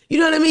 Yeah. You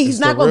know what I mean? He's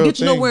not going to get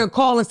you nowhere and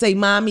call and say,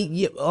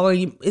 mommy, or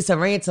it's a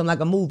ransom like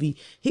a movie.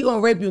 He going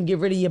to rape you and get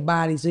rid of your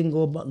body so he can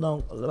go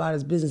about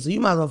his business. So you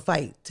might as well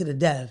fight to the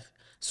death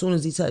as soon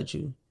as he touch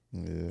you.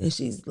 Yeah. And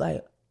she's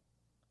like,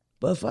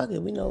 but fuck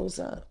it, we know what's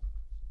up.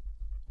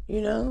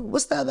 You know?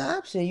 What's the other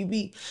option? You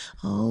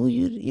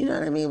know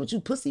what I mean? But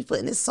you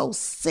pussyfooting, it's so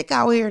sick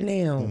out here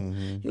now.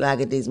 You gotta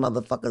get these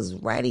motherfuckers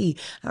ready.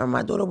 I remember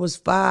my daughter was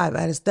 5.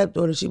 I had a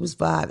stepdaughter, she was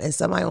 5. And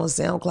somebody on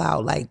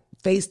SoundCloud, like,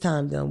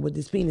 FaceTimed them with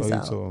his penis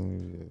out. Told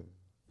me,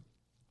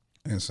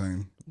 yeah.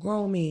 Insane.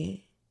 Grown man.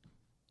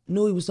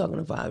 Knew he was talking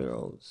to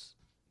 5-year-olds.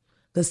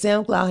 The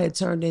SoundCloud had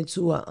turned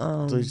into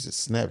a... So you said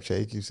Snapchat,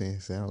 you keep saying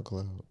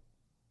SoundCloud.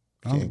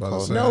 I was about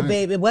to say, no,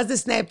 babe, it wasn't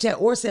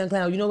Snapchat or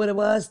SoundCloud. You know what it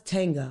was?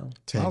 Tango.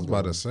 I was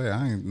about to say,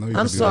 I ain't know you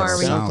I'm could do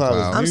sorry. that.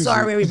 SoundCloud. I'm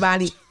sorry,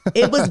 everybody.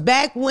 It was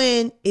back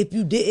when if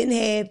you didn't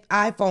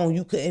have iPhone,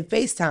 you couldn't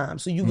FaceTime.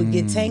 So you would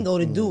get Tango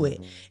to do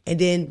it. And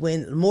then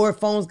when more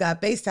phones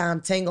got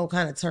FaceTime, Tango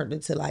kind of turned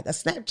into like a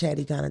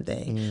Snapchatty kind of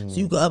thing. So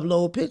you could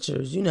upload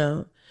pictures, you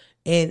know.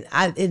 And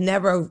it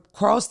never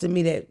crossed to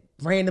me that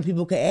random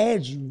people could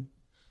add you.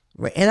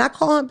 And I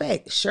call him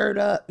back, shirt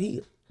up.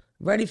 He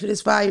ready for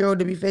this 5-year-old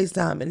to be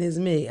FaceTime, and it's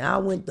me. I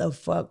went the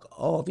fuck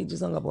off. He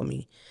just hung up on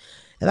me.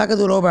 If I could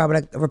do it over, I would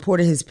have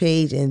reported his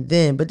page and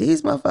then. But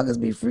these motherfuckers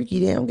be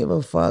freaky. They don't give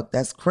a fuck.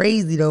 That's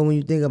crazy, though, when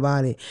you think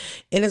about it.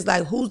 And it's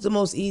like, who's the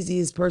most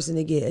easiest person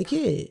to get? A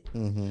kid.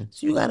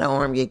 So you got to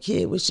arm your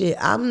kid with shit.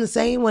 I'm the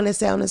same one that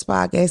sat on this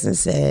podcast and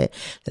said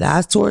that I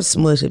was towards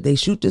Smush if they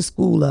shoot the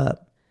school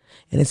up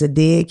and it's a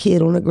dead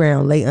kid on the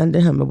ground, lay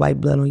under him and wipe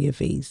blood on your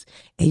face.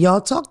 And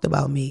y'all talked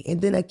about me. And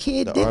then a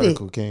kid did it. The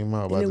article came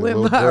out about and the it went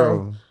little viral.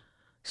 girl.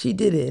 She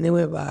did it and it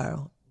went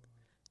viral.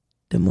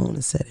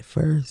 Damona said it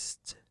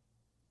first.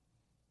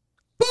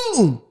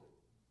 Boom!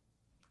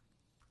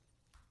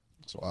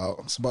 Wow,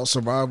 it's about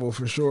survival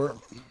for sure.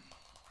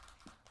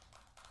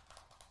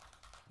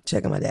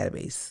 Checking my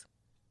database.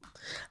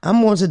 I'm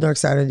going to the dark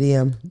side of the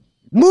DM.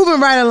 Moving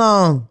right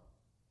along.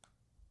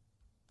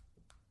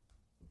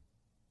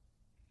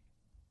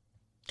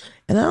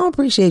 And I don't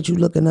appreciate y'all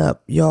looking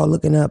up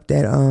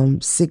that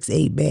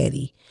 6'8"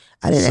 baddie.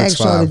 I didn't ask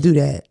y'all to do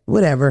that.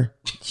 Whatever.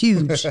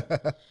 Huge.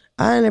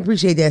 I didn't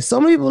appreciate that. So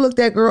many people looked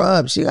that girl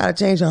up. She got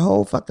to change her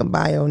whole fucking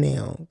bio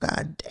now.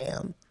 God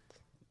damn.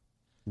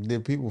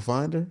 Did people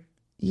find her?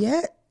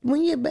 Yeah.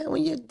 When your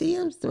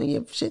DMs, when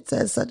your shit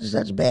says such and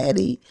such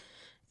baddie,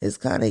 it's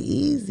kind of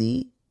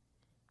easy.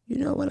 You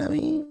know what I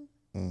mean?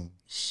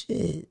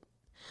 Shit.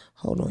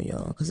 Hold on,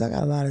 y'all, because I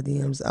got a lot of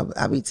DMs.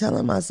 I be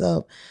telling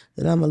myself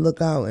that I'm going to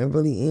look out and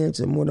really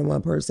answer more than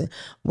one person.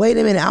 Wait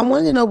a minute. I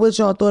wanted to know what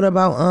y'all thought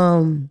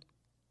about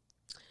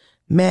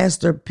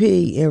Master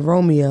P and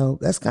Romeo.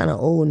 That's kind of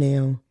old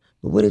now.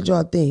 But what did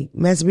y'all think?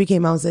 Master P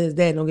came out and said his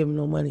dad don't give him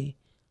no money.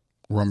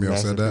 Romeo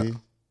said that?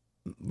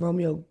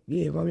 Romeo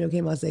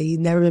came out and said he's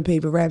never been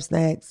paid for rap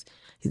snacks.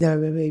 He's never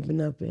been paid for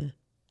nothing.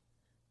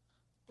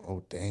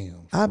 Oh,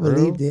 damn. I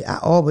believed it. I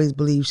always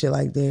believe shit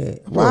like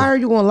that. Why are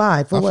you gonna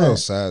lie? For what? I feel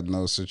sad in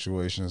those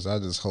situations. I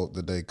just hope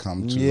that they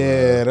come to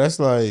that's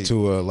like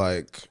to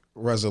a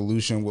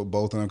resolution with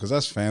both of them, because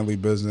that's family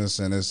business,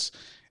 and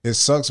it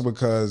sucks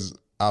because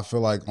I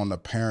feel like on the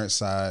parent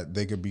side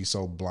they could be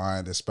so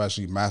blind,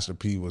 especially Master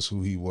P was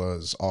who he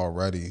was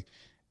already.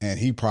 And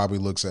he probably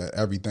looks at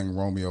everything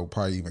Romeo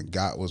probably even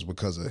got was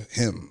because of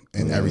him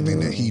and everything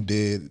that he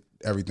did,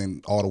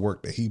 all the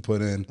work that he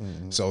put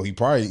in. So he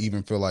probably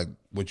even feel like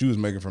what you was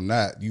making from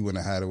that, you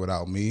wouldn't have had it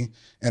without me.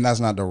 And that's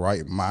not the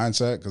right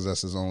mindset because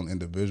that's his own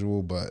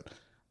individual. But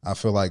I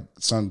feel like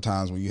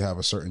sometimes when you have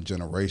a certain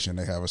generation,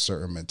 they have a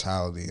certain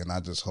mentality. And I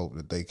just hope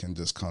that they can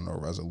just come to a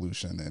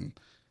resolution. And,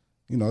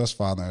 you know, that's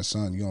father and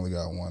son. You only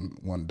got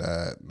one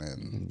dad.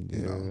 And,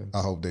 you know,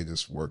 I hope they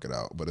just work it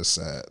out. But it's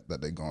sad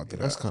that they're going through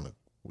that. That's kind of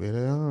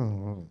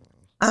weird.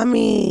 I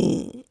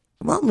mean,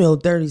 Romeo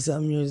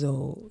 30-something years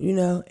old, you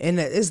know?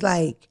 And it's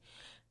like,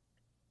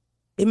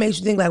 it makes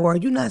you think like, well, are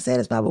you not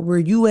satisfied with where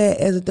you at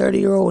as a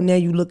 30-year-old? Now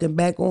you looking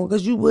back on,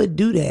 because you would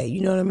do that. You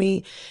know what I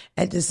mean?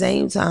 At the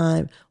same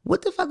time,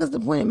 what the fuck is the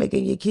point of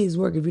making your kids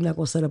work if you're not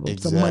going to set up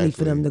some money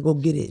for them to go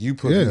get it? You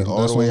put me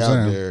all the way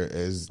out there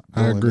as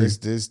doing this.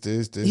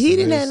 He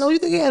didn't know. You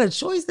think he had a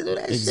choice to do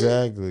that shit?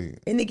 Exactly.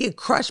 And they get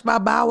crushed by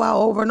Bow Wow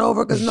over and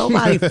over because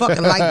nobody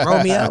fucking like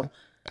Romeo.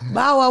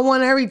 Bow Wow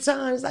won every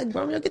time. It's like,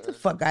 Romeo, get the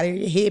fuck out of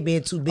here. Your head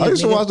being too big. I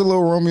used to watch the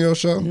Little Romeo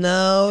show.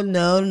 No.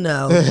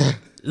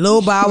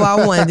 Lil Bow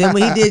Wow won. Then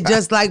when he did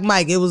Just Like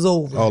Mike, it was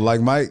over. Oh, Like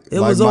Mike? It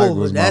was Mike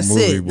over. was That's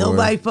movie, it.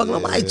 boy.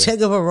 Nobody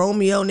checking for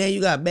Romeo. Now you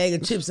got a bag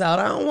of chips out.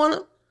 I don't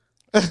want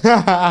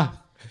them.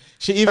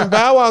 Even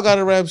Bow Wow got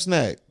a rap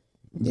snack.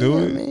 Do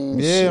it?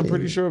 Yeah, I'm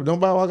pretty sure. Don't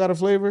Bow Wow got a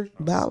flavor?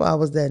 Bow Wow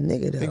was that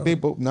nigga though. I think they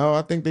both. No,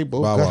 I think they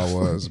both. Bow got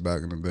Wow was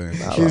back in the day.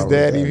 His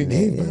dad even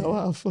gave Bow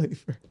Wow a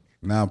flavor.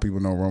 Now people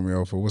know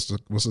Romeo for what's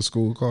the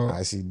school called?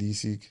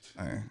 ICDC.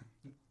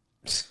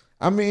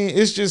 I mean,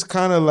 it's just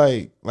kind of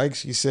like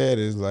she said,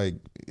 is like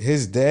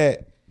his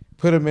dad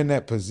put him in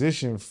that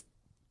position,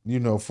 you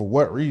know, for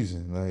what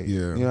reason? Like,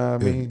 you know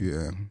what I mean?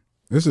 Yeah.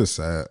 It's just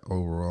sad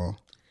overall.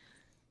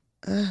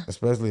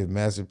 Especially if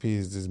Master P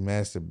is this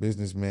master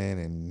businessman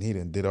and he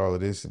done did all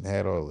of this and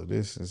had all of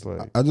this. It's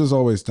like, I just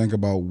always think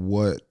about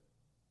what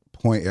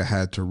point it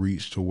had to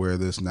reach to where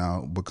this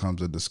now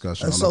becomes a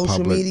discussion on social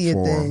the public media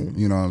forum. thing.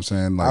 You know what I'm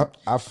saying? Like,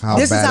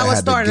 this is how it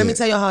started. Let me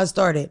tell you how it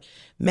started.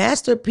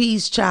 Master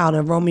P's child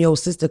and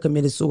Romeo's sister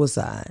committed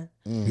suicide.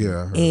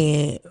 Yeah.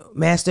 And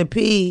Master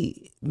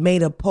P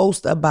made a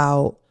post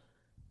about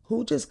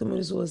who just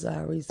committed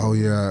suicide recently. Oh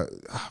yeah,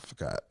 I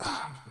forgot.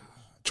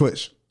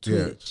 Twitch.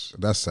 Yeah, Twitch.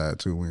 that's sad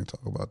too. We didn't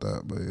talk about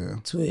that, but yeah.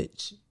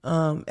 Twitch.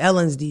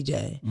 Ellen's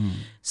DJ.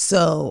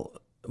 So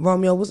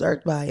Romeo was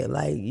irked by it.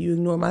 Like, you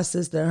ignore my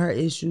sister and her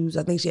issues.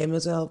 I think she had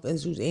mental health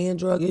issues and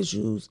drug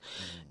issues.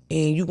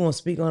 And you gonna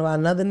speak on about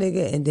another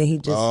nigga, and then he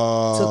just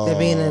took the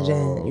advantage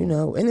and, you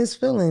know, in his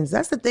feelings.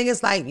 That's the thing.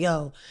 It's like,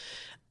 yo,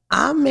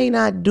 I may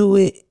not do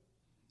it.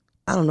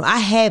 I don't know. I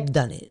have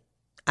done it.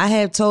 I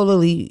have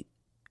totally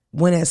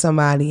went at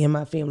somebody in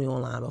my family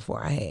online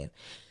before. I have.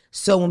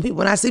 So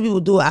when I see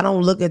people do it, I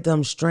don't look at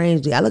them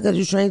strangely. I look at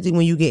you strangely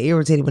when you get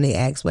irritated when they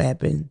ask what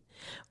happened,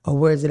 or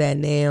where's it at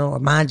now, or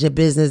mind your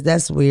business.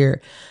 That's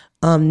weird.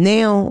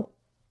 Now,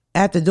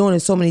 after doing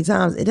it so many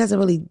times, it doesn't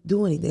really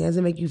do anything. It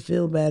doesn't make you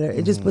feel better.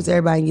 It just puts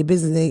everybody in your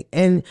business.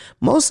 And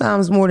most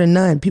times, more than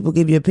none, people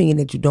give you an opinion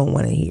that you don't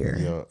want to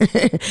hear.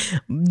 Yeah.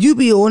 You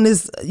be on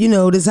this, you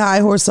know, this high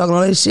horse talking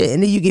all this shit,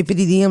 and then you get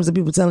 50 DMs of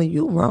people telling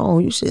you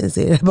wrong. You shouldn't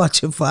say that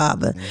about your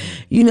father.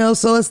 You know,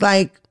 so it's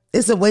like,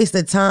 it's a waste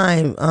of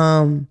time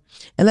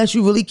unless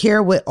you really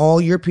care what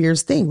all your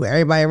peers think, what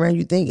everybody around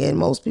you think, and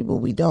most people,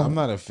 we don't. I'm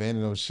not a fan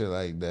of no shit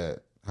like that.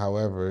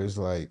 However, it's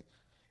like,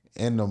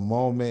 in the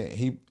moment,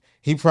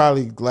 he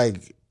probably,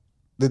 like,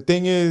 the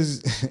thing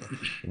is,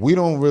 we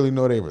don't really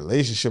know their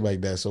relationship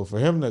like that. So for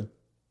him to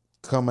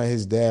come at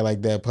his dad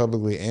like that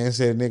publicly and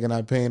say the nigga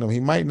not paying him, he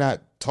might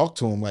not talk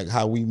to him like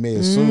how we may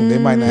assume. They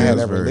might not have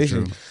that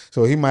relationship.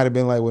 So he might have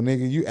been like, well,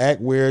 nigga, you act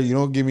weird, you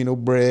don't give me no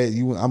bread,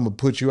 I'm gonna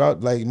put you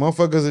out. Like,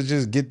 motherfuckers will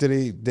just get to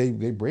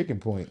they breaking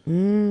point.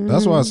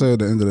 That's why I say at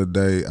the end of the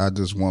day, I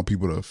just want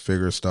people to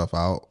figure stuff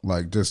out.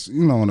 Like, just,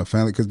 you know, in the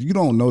family, because you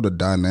don't know the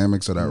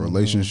dynamics of that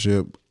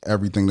relationship,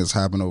 everything that's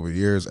happened over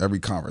years, every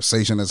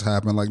conversation that's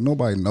happened. Like,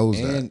 nobody knows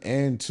that.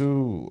 And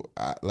two,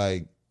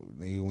 like,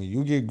 when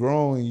you get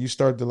grown and you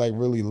start to like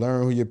really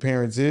learn who your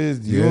parents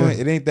is,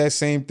 it ain't that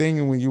same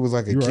thing when you was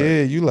like a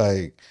kid. Right. You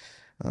like,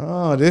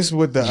 oh, this is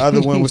what the other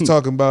one was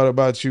talking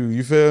about you.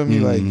 You feel me?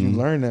 Like, you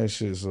learn that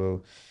shit.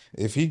 So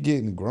if he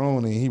getting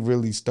grown and he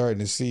really starting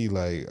to see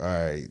like, all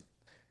right,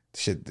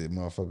 shit that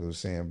motherfucker was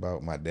saying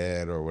about my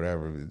dad or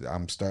whatever,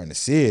 I'm starting to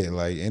see it,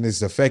 like, and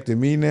it's affecting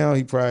me now.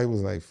 He probably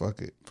was like,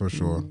 fuck it. For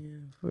sure. Yeah,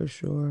 for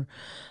sure.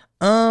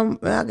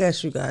 I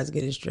guess you guys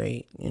get it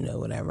straight, you know,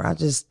 whatever. I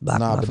just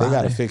blocked my father. They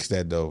gotta fix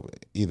that though.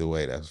 Either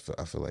way,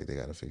 I feel like they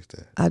gotta fix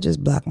that. I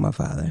just blocked my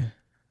father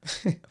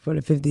for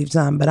the 50th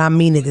time, but I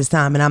mean it this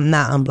time, and I'm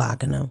not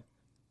unblocking him.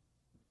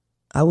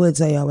 I would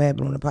tell y'all what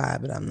happened on the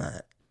pod, but I'm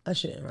not. I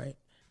shouldn't, right?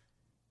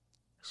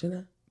 Should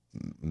I?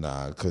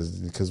 Nah,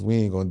 cause we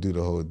ain't gonna do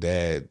the whole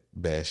dad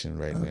bashing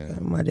right now.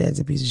 My dad's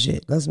a piece of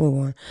shit. Let's move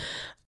on.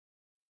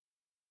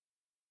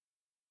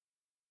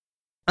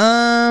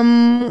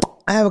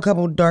 I have a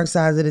couple dark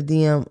sides of the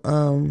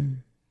DM.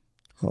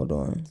 Hold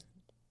on.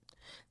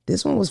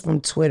 This one was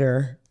from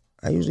Twitter.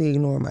 I usually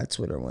ignore my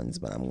Twitter ones,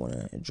 but I'm going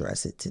to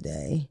address it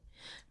today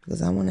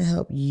because I want to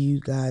help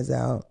you guys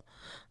out.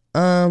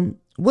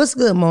 What's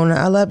good, Mona?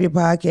 I love your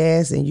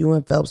podcast and you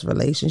and Phelps'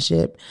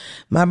 relationship.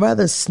 My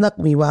brother snuck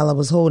me while I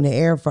was holding the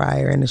air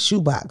fryer in a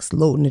shoebox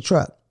loading the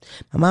truck.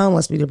 My mom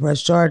wants me to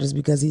press charges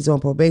because he's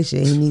on probation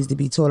and he needs to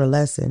be taught a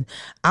lesson.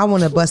 I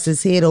want to bust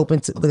his head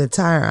open with a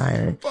tire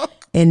iron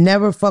and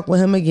never fuck with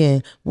him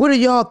again. What are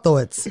y'all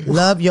thoughts?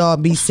 Love y'all.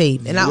 Be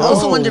safe. And I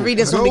also wanted to read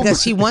this one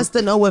because she wants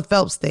to know what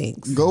Phelps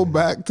thinks. Go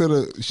back to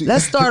the...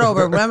 Let's start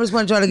over. I just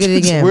want y'all to get it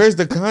again. Where's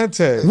the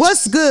context?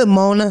 What's good,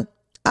 Mona?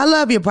 I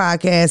love your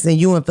podcast and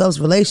you and Phil's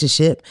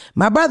relationship.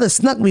 My brother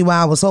snuck me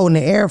while I was holding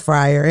the air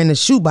fryer in the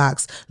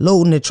shoebox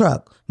loading the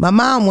truck. My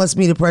mom wants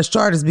me to press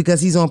charges because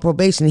he's on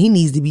probation and he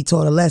needs to be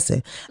taught a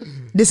lesson.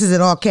 This is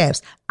in all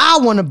caps. I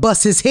want to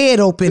bust his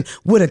head open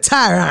with a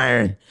tire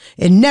iron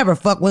and never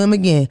fuck with him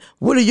again.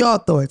 What are y'all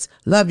thoughts?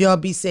 Love y'all.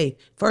 Be safe.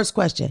 First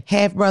question,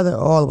 half brother or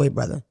all the way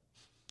brother?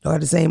 Y'all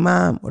got the same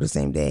mom or the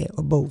same dad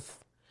or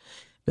both?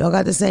 Y'all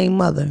got the same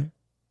mother?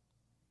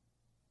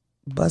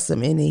 Bust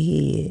him in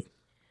the head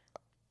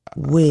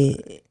with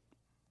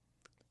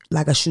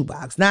like a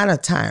shoebox, not a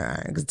tire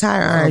iron. Because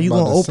tire iron, you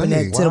going to open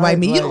that to the white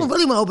meat. You don't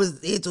really want to open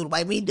it to the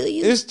white meat, do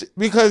you? It's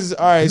because,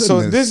 all right,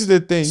 so this is the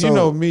thing. So, you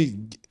know me,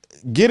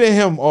 getting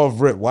him off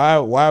rip. Why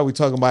are we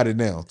talking about it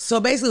now? So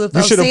basically, what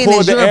you should have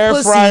pulled the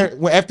air fryer.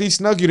 After he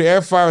snuck you, the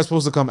air fryer was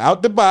supposed to come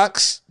out the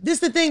box. This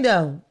the thing,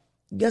 though.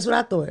 Guess what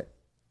I thought?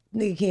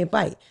 Nigga can't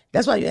fight.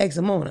 That's why you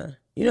asked Mona.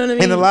 You know what I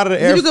mean? And a lot of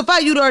the if you could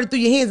fight, you'd already threw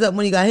your hands up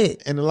when you got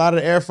hit. And a lot of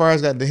the air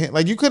fryers got the hand.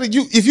 Like you could have,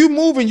 if you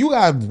moving, you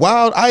got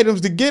wild items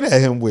to get at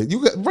him with.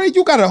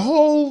 You got a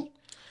whole.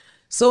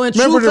 So in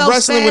remember true the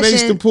wrestling fashion, when they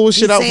used to pull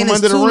shit out from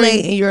under the ring?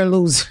 Late and you're a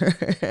loser.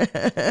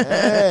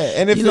 Yeah,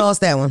 and if you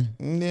lost that one.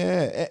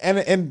 Yeah,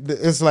 and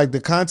it's like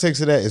the context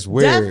of that is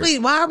weird. Definitely.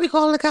 Why are we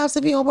calling the cops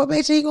if he on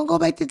probation? He gonna go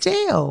back to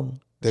jail.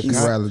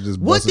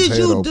 What did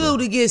you do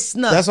to get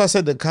snuck? That's why I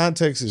said the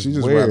context is she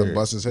just weird. rather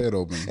bust his head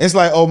open. It's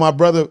like, oh, my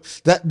brother.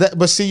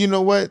 But see, you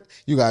know what?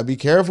 You gotta be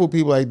careful with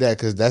people like that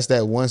because that's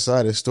that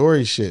one-sided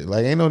story shit.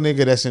 Like, ain't no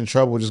nigga that's in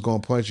trouble just gonna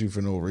punch you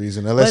for no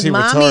reason unless he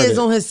retarded. Mommy is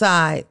on his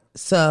side,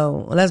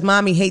 so unless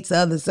mommy hates the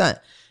other son,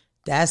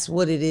 that's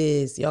what it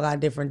is. Y'all got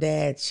different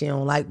dads. She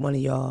don't like one of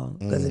y'all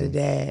because of the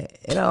dad.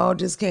 It all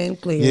just came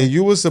clear. Yeah,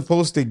 you was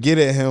supposed to get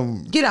at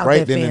him. Get out right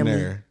that then family.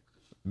 And there.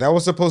 That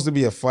was supposed to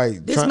be a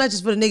fight. This message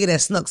is for the nigga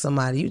that snuck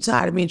somebody. You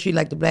tired of being treated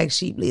like the black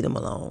sheep? Leave them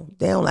alone.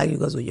 They don't like you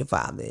because of who your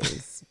father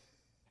is.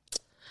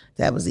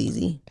 That was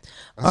easy.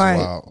 That's all right,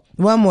 wild.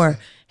 One more.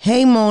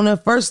 Hey, Mona,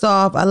 first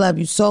off, I love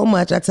you so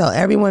much. I tell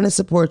everyone to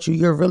support you.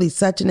 You're really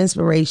such an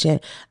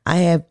inspiration. I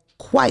have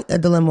quite a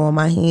dilemma on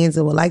my hands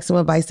and would like some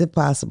advice if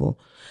possible.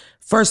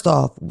 First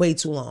off, way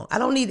too long. I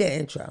don't need that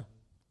intro.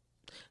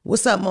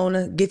 What's up,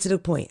 Mona? Get to the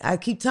point. I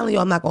keep telling you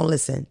I'm not going to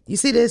listen. You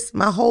see this?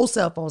 My whole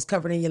cell phone's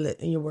covered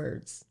in your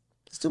words.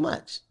 It's too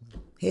much.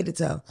 Head to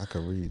toe. I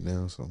can read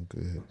now, so I'm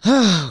good.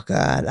 Oh,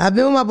 God. I've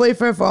been with my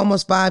boyfriend for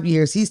almost 5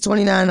 years. He's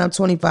 29 and I'm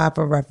 25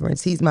 for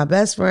reference. He's my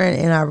best friend,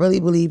 and I really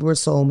believe we're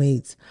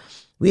soulmates.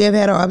 We have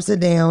had our ups and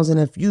downs, and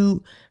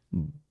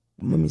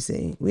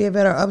we have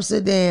had our ups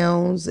and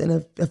downs,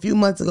 and a few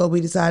months ago, we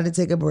decided to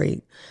take a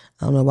break.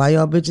 I don't know why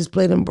y'all bitches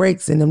play them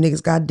breaks and them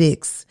niggas got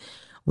dicks.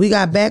 We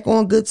got back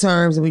on good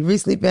terms, and we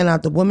recently found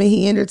out the woman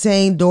he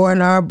entertained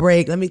during our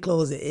break, let me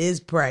close it, is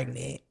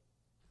pregnant.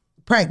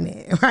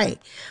 Pregnant, right?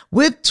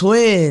 With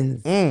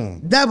twins.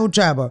 Double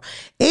trouble.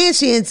 And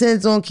she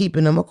intends on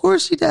keeping them. Of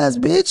course she does,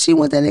 bitch. She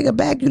want that nigga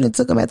back. You done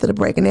took him after the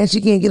break, and now she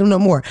can't get him no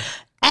more.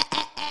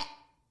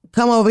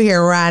 Come over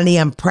here, Rodney.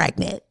 I'm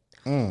pregnant.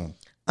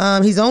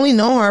 He's only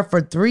known her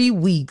for 3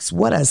 weeks.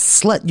 What a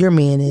slut your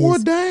man is. Well,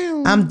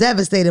 damn. I'm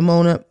devastated,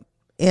 Mona,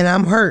 and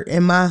I'm hurt,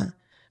 and my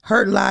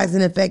hurt lies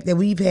in the fact that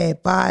we've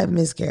had 5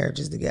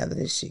 miscarriages together.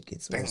 This shit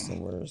gets worse and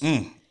worse.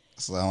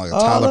 Sound like a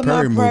Tyler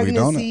Perry movie,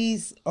 don't it?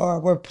 Pregnancies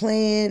were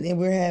planned, and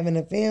we're having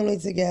a family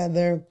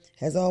together.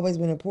 Has always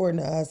been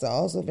important to us. I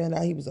also found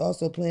out he was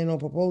also planning on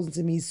proposing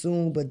to me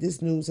soon, but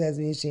this news has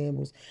me in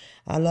shambles.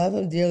 I love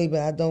him dearly, but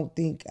I don't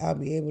think I'll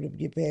be able to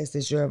get past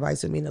this. Your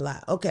advice would mean a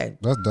lot. Okay.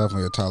 That's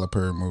definitely a Tyler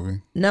Perry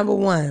movie. Number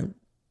one,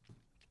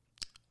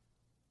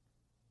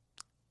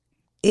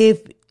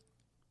 if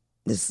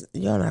this,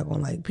 y'all not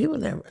gonna like people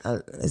never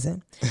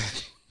listen.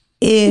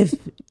 If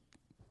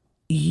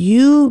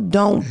you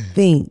don't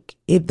think,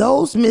 if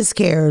those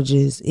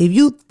miscarriages,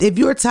 if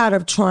you're tired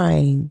of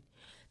trying,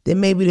 then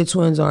maybe the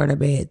twins aren't a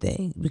bad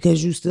thing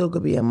because you still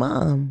could be a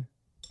mom.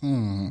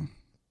 And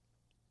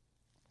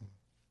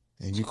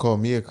you call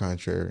me a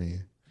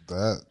contrarian.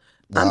 Wow.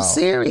 I'm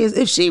serious.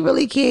 If she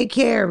really can't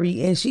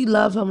carry and she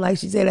love him like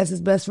she said that's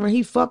his best friend,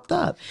 he fucked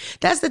up.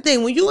 That's the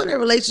thing. When you in a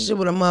relationship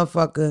with a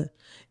motherfucker,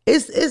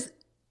 it's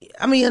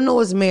I mean, I know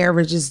it's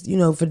marriage, is,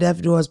 for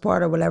death do us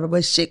part or whatever,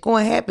 but shit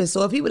gonna happen.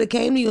 So if he would have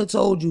came to you and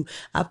told you,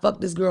 I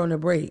fucked this girl on a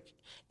break,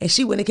 and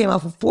she wouldn't have came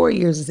out for 4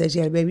 years and said she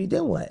had a baby,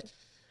 then what?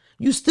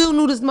 You still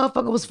knew this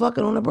motherfucker was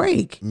fucking on a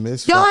break.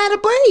 Y'all had a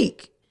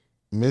break.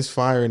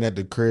 Misfiring at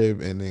the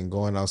crib and then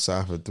going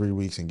outside for 3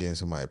 weeks and getting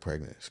somebody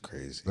pregnant is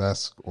crazy.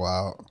 That's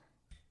wild.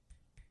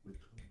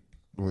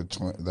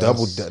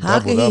 Double How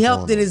can he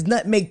help that his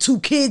nut make 2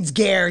 kids,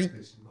 Gary?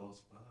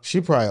 She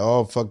probably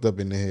all fucked up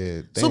in the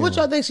head. Damn. So what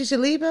y'all think, she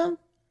should leave him?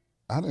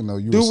 I didn't know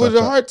you Dude were with such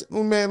the heart,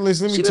 man,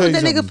 listen, let me tell you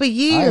that something. nigga for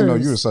years. I didn't know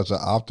you were such an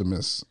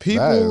optimist.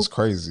 That is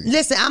crazy.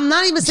 Listen, I'm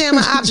not even saying I'm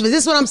an optimist.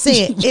 This is what I'm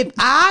saying. If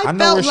I know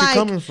felt where she like,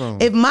 coming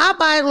from. if my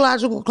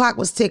biological clock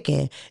was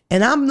ticking,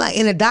 and I'm like,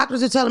 and the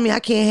doctors are telling me I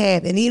can't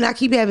have, and then I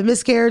keep having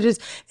miscarriages,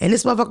 and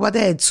this motherfucker about to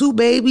have 2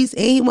 babies,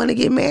 and he want to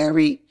get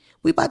married,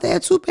 We about to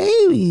have 2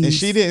 babies. And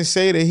she didn't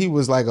say that he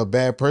was like a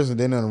bad person,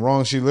 did nothing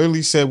wrong. She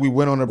literally said we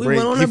went on a break.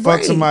 He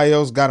fucked somebody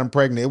else, got him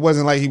pregnant. It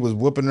wasn't like he was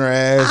whooping her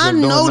ass. I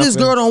know this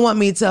girl don't want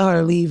me to tell her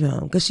to leave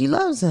him because she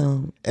loves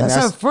him. That's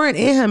her friend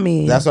and her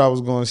man. That's what I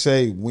was going to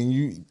say. When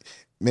you,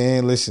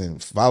 man, listen,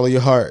 follow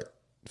your heart.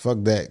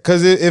 Fuck that.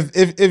 Because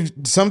if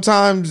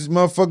sometimes,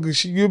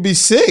 motherfucker, you'll be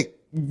sick.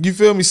 You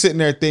feel me sitting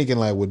there thinking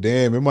like, well,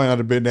 damn, it might not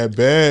have been that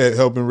bad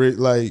helping Rick.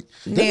 Like,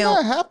 didn't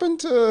that happen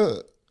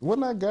to...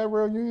 Wasn't that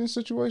Gabrielle Union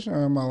situation,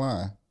 or am I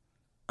lying?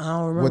 I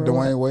don't remember. With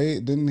Dwayne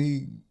Wade, didn't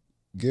he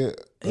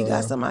get... He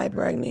got somebody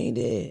pregnant, he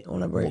did,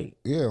 on a break.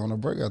 Yeah, on a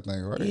break, I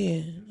think, right?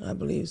 Yeah, I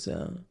believe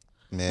so.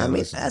 Man, I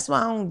mean, that's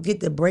why I don't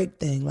get the break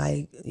thing.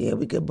 Like, yeah,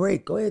 we could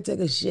break. Go ahead, take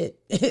a shit.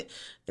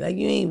 Like, I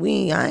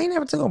ain't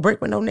never took a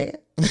break with no nigga.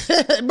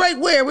 Break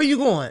where? Where you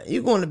going?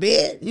 You going to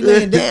bed? You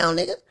laying down,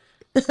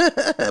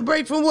 nigga?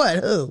 Break from what?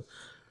 Who?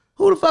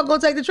 Who the fuck gonna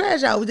take the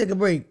trash out? We take a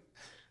break.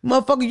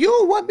 Motherfucker, you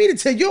don't want me to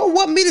take. You don't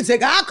want me to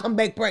take. I'll come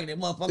back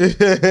pregnant,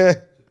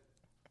 motherfucker.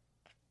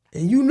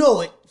 And you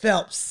know it,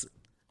 Phelps.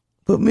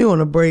 Put me on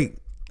a break.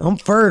 I'm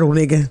fertile,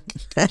 nigga.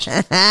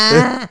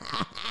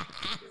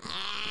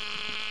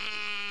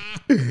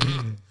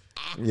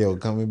 Yo,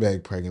 coming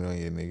back pregnant on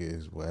your nigga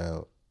is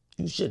wild.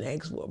 You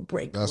shouldn't ask for a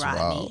break, That's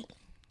Rodney.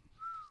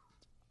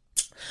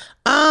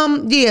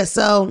 wild. Yeah,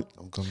 so.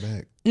 Don't come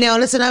back. Now,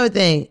 that's another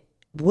thing.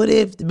 What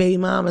if the baby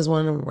mom is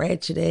one of them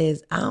ratchet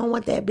ass? I don't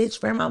want that bitch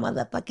for my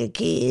motherfucking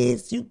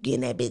kids. You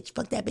getting that bitch?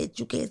 Fuck that bitch.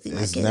 You can't see my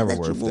kids. It's never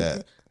worth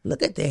that.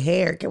 Look at the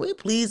hair. Can we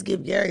please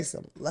give Gary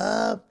some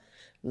love?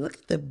 Look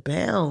at the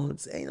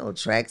bounds. Ain't no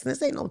tracks.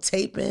 This ain't no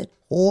taping.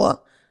 Whore.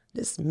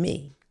 This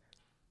me.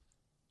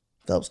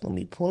 Phelps gonna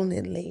be pulling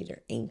it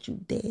later. Ain't you,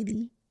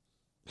 daddy?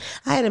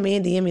 I had a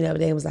man DM me the other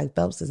day and was like,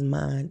 Phelps is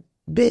mine.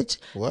 Bitch,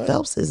 what?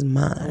 Phelps is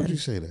mine. Why would you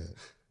say that?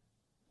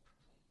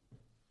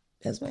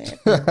 That's what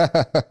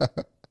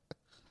happened.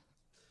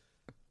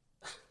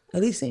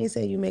 At least he ain't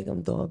say you make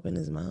him throw up in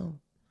his mouth.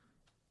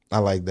 I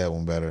like that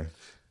one better.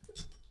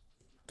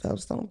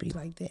 Phelps, don't be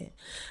like that.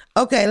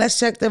 Okay, let's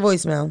check the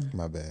voicemail.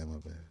 My bad.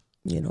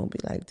 You don't be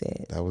like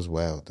that. That was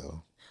wild,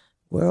 though.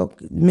 Well,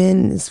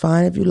 men, it's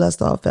fine if you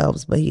lust off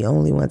Phelps, but he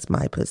only wants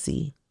my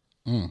pussy.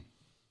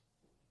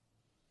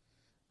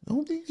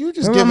 You're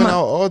just giving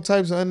out all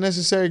types of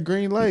unnecessary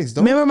green lights.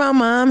 Remember my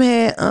mom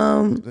had,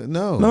 No.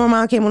 Remember my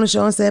mom came on the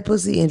show and said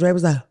pussy, and Dre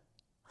was like,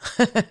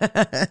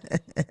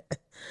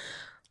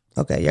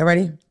 okay, y'all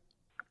ready?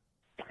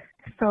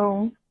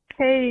 So,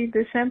 hey,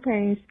 the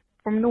Champagne's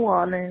from New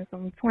Orleans.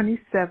 I'm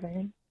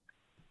 27.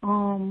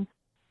 I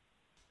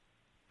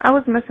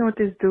was messing with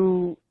this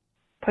dude,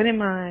 put in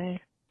mind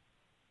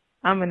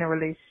I'm in a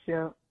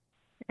relationship,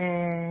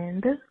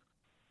 and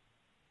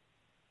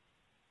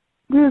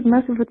we was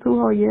messing for 2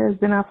 whole years.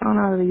 Then I found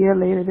out a year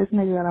later this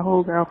nigga got a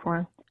whole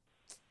girlfriend.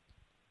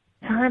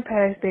 Time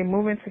passed, they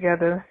moving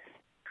together.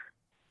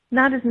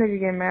 Now this nigga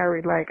getting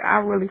married. Like, I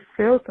really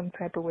feel some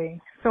type of way.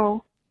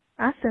 So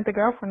I sent the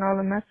girlfriend all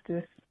the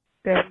messages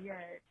that he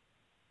had.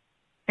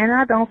 And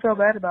I don't feel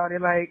bad about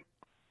it. Like,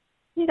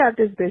 he got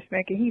this bitch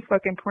thinking he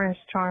fucking Prince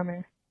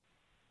Charming.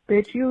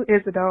 Bitch, you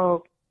is a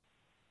dog.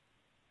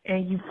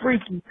 And you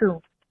freaky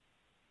too.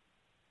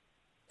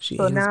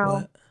 So now,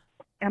 what?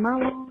 Am I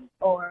wrong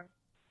or?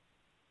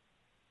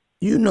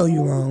 You know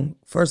you wrong,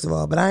 first of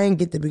all, but I ain't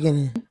get the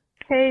beginning.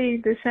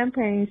 Hey, the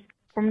Champagne's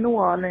from New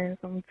Orleans.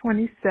 I'm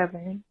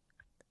 27.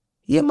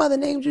 Your mother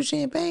named you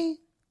Champagne?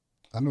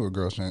 I knew a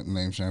girl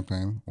named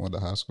Champagne. Went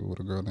to high school with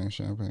a girl named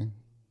Champagne.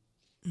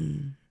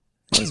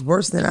 It's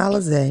worse than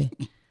Alizé.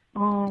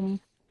 I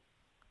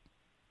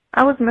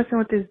was messing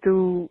with this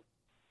dude,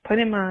 put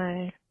in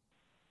mind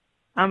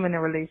I'm in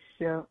a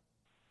relationship,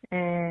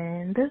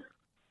 and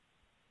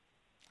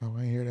oh, I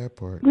didn't hear that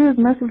part. We was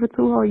messing for 2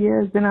 whole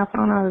years. Then I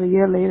found out a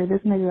year later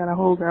this nigga got a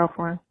whole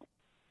girlfriend.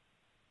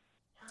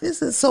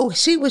 This is so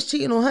she was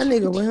cheating on her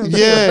nigga with him.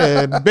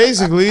 Yeah,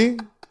 basically.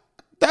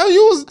 That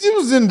you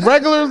was in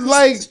regular,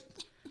 like,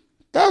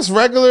 that's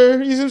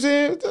regular, you see what I'm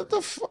saying? What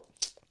the fuck?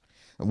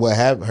 What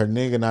happened? Her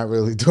nigga not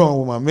really doing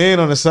what my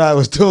man on the side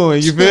was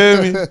doing. You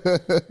feel me?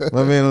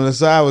 My man on the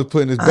side was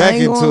putting his back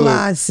into it. I ain't gonna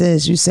lie,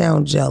 sis. You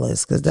sound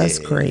jealous because that's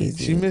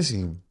crazy. She miss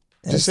him.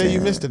 Just say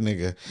you missed the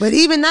nigga. But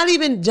not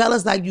even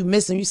jealous like you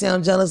miss him. You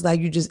sound jealous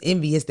like you just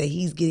envious that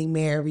he's getting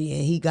married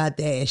and he got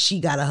that and she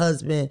got a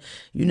husband.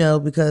 You know,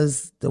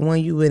 because the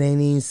one you with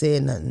ain't even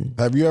said nothing.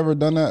 Have you ever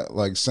done that?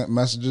 Like sent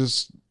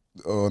messages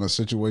on a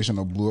situation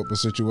or blew up a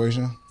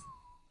situation?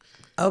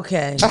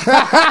 Okay.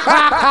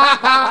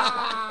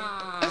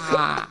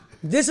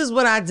 This is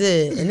what I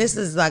did, and this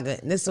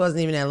wasn't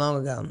even that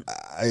long ago.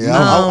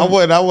 I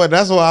would.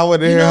 That's why I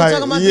want to hear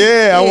how.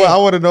 Yeah, I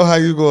want to know how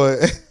you going.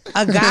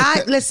 A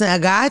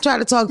guy tried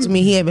to talk to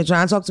me. He had been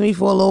trying to talk to me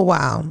for a little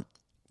while.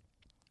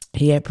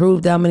 He had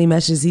proved how many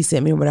messages he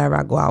sent me whenever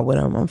I go out with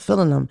him. I'm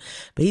feeling him,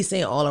 but he's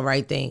saying all the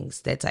right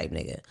things. That type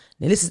nigga.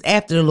 Now this is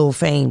after the little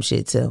fame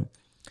shit too.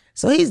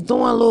 So he's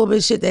doing a little bit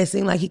of shit that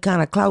seemed like he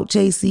kind of clout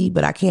chasey,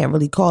 but I can't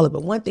really call it.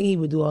 But one thing he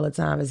would do all the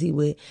time is he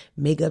would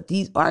make up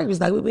these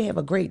arguments. Like, we would have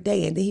a great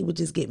day, and then he would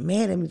just get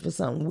mad at me for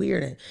something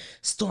weird and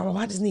storm, oh,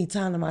 I just need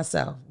time to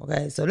myself.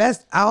 Okay, so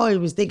I always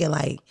was thinking,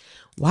 like,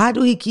 why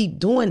do he keep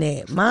doing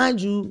that?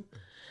 Mind you,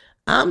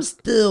 I'm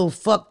still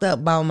fucked up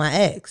about my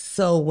ex.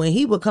 So when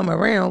he would come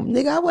around,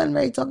 nigga, I wasn't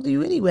ready to talk to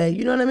you anyway.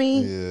 You know what I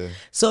mean? Yeah.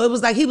 So it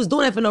was like he was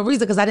doing it for no reason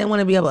because I didn't want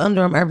to be up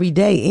under him every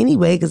day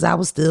anyway because I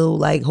was still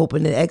like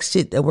hoping the ex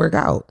shit to work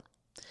out.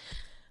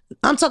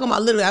 I'm talking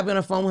about literally, I've been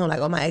on the phone with him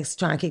like, oh, my ex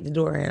trying to kick the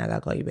door in. I got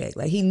to call you back.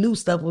 Like he knew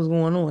stuff was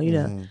going on, you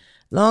know.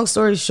 Long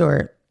story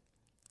short,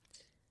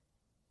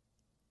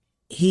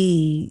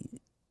 he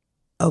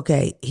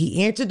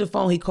answered the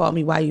phone. He called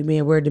me, why you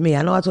being weird to me?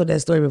 I know I told that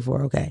story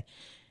before, okay.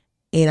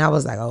 And I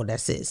was like, oh,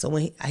 that's it. So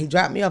when he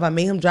dropped me off, I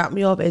made him drop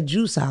me off at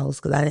Juice House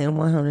because I didn't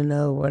want him to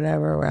know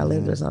whatever where I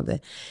lived or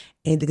something.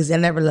 And because I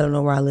never let him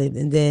know where I lived.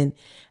 And then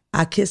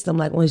I kissed him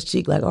like on his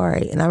cheek, like, all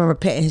right. And I remember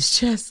patting his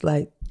chest,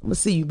 like, I'm gonna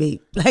see you,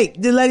 babe.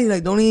 Like, the lady,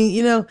 like, don't even,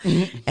 you know?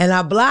 And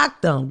I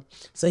blocked him.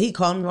 So he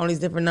called me on these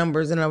different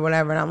numbers and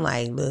whatever. And I'm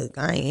like, look,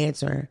 I ain't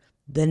answering.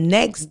 The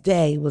next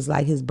day was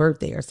like his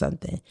birthday or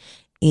something.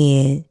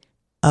 And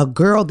a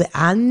girl that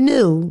I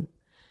knew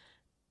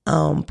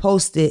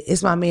posted,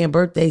 it's my man's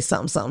birthday,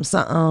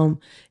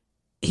 something.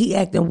 He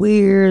acting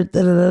weird,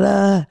 da da da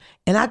da.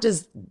 And I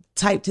just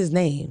typed his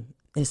name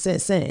and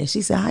sent. And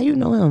she said, how you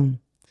know him?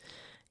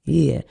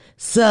 Yeah.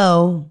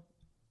 So.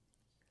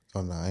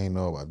 Oh no, I ain't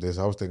know about this.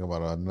 I was thinking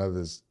about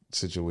another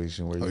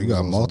situation where you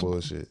got multiple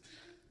bullshit.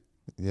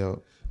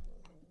 Yo.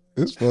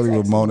 It's funny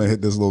when Mona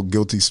hit this little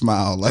guilty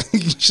smile, like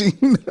she.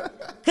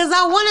 Because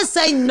I want to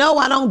say no,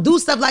 I don't do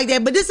stuff like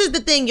that. But this is the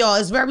thing, y'all.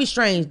 It's very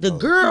strange. The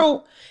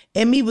girl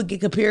and me would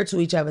get compared to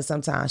each other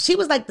sometimes. She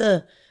was like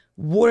the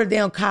watered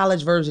down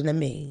college version of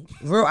me,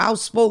 real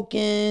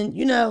outspoken,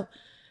 you know.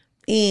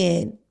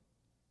 And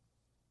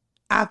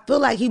I feel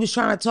like he was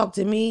trying to talk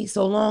to me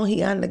so long he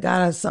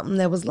got something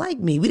that was like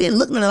me. We didn't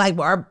look nothing like,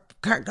 but our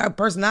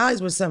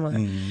personalities were similar.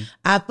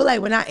 I feel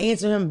like when I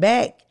answered him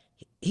back,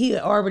 he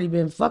had already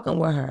been fucking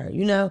with her,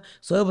 you know?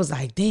 So it was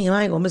like, damn,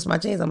 I ain't gonna miss my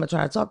chance. I'm gonna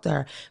try to talk to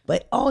her.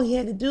 But all he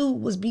had to do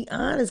was be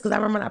honest. Because I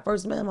remember when I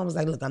first met him, I was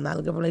like, look, I'm not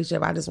looking for a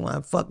relationship. I just want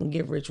to fucking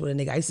get rich with a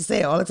nigga. I used to say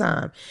it all the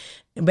time.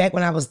 And back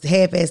when I was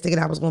half-ass thinking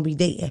I was gonna be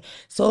dating.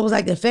 So it was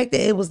like the fact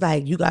that it was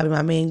like, you gotta be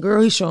my main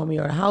girl. He's showing me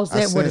where the house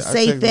at, where the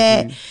safe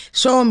at,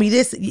 showing me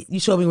this. You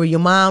showed me where your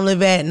mom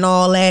live at and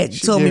all that. You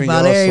told me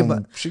about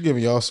everybody. She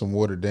giving y'all some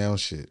watered down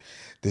shit.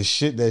 The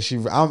shit that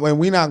and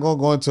we not gonna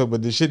go into it,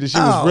 but the shit that she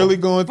was really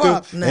going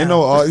through, no. ain't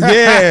no,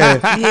 yeah,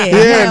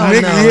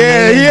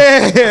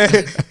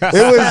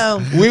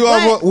 It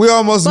was we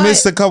almost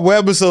missed a couple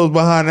episodes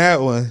behind that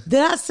one.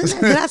 Did I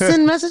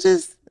send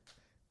messages?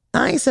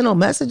 I ain't send no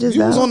messages.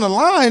 You though. was on the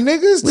line,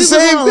 niggas. We was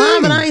on the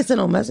line, but I ain't send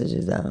no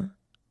messages though.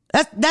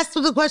 That's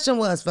what the question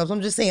was, folks.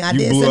 I'm just saying I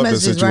didn't send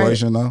messages. You blew up the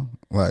situation though,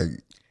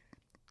 like.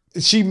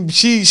 She the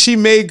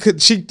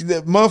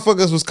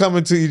motherfuckers was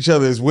coming to each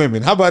other as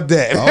women. How about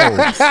that? Oh.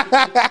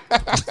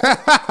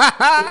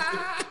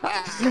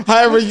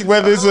 However,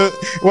 whether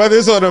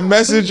it's on a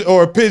message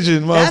or a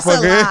pigeon,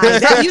 motherfucker.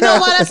 That's a lie. You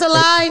know why that's a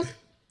lie?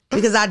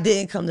 Because I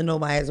didn't come to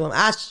nobody as a woman.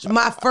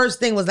 My first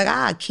thing was like,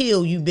 I'll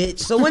kill you, bitch.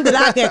 So when did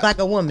I act like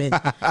a woman?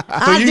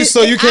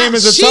 So you came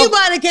as a tough... She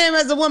might have came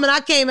as a woman.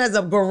 I came as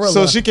a gorilla.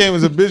 So she came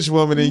as a bitch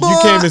woman and you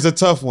came as a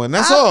tough one.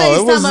 That's all.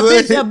 It was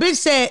a bitch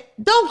said,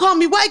 don't call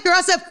me white girl.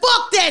 I said,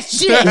 fuck that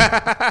shit.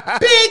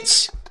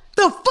 Bitch,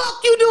 the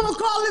fuck you doing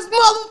call this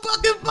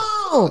motherfucking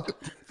phone?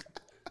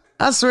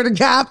 I swear to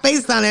God, I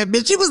faced on that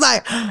bitch. She was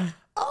like...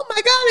 oh my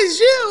God, it's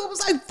you. I was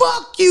like,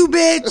 fuck you,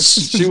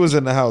 bitch. She was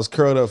in the house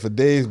curled up for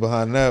days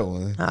behind that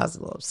one. I was a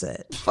little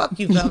upset. Fuck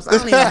you, Phelps. I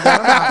don't even know.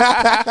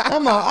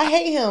 I'm out. I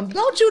hate him.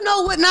 Don't you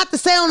know what not to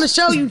say on the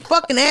show, you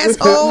fucking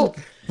asshole?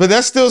 But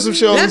that's still some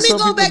shit. Let me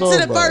go back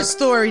to the first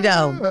story,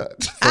 though.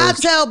 I'll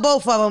tell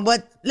both of them.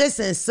 But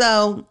listen,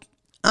 so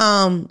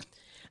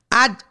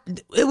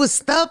it was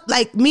stuff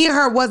like me and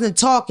her wasn't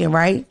talking,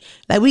 right?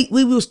 Like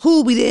we was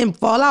cool, we didn't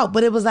fall out,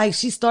 but it was like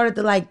she started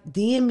to like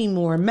DM me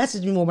more,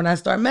 message me more when I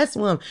started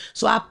messing with him.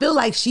 So I feel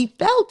like she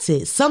felt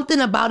it.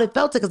 Something about it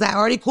felt it because I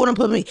already caught him,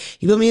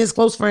 he put me in his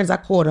close friends, I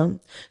caught him.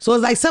 So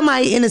it's like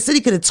somebody in the city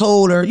could have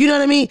told her, you know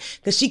what I mean?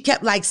 Because she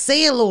kept like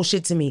saying little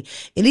shit to me.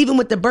 And even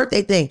with the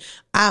birthday thing,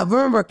 I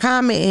remember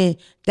commenting,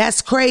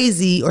 that's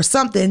crazy or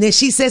something. And then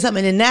she said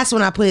something and then that's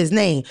when I put his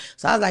name.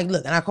 So I was like,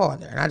 look, and I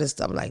called her and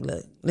I'm like,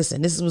 look,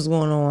 listen, this is what's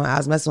going on. I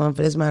was messing with him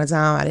for this amount of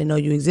time. I didn't know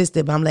you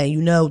existed, but I'm letting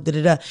you know,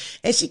 da-da-da.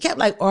 And she kept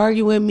like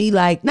arguing with me,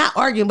 like not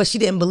arguing, but she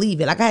didn't believe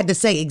it. Like I had to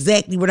say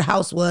exactly where the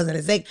house was and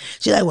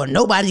she's like, well,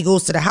 nobody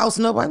goes to the house.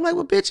 Nobody. I'm like,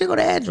 well, bitch, you go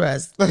to the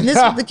address. And this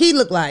is what the key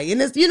looked like.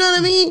 And this, you know what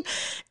I mean?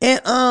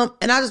 And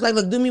I just like,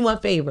 look, do me one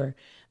favor.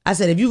 I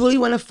said, if you really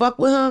want to fuck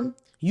with him,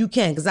 you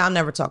can, because I'll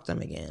never talk to him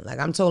again. Like,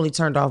 I'm totally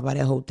turned off by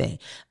that whole thing.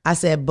 I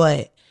said,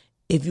 but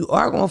if you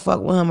are going to fuck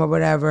with him or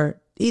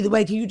whatever, either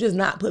way, can you just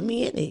not put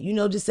me in it? You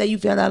know, just say you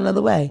found out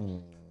another way.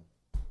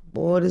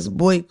 Boy, this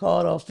boy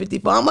called off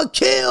 54. I'ma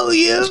kill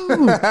you. You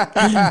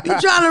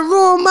trying to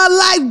ruin my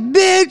life,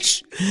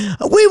 bitch.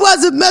 We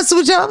wasn't messing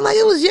with y'all. I'm like,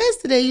 it was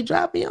yesterday. You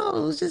dropped me off. It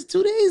was just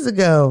 2 days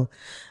ago.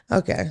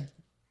 Okay.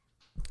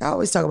 I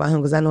always talk about him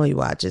because I know he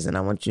watches, and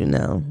I want you to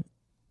know.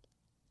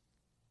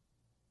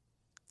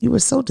 You were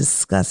so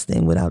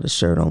disgusting without a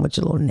shirt on with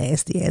your little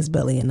nasty ass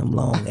belly and them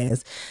long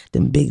ass,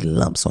 them big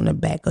lumps on the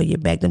back of your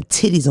back, them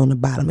titties on the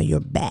bottom of your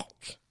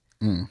back.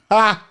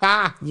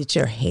 Get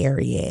your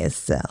hairy ass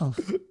self.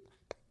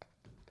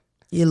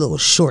 Your little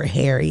short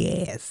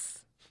hairy ass.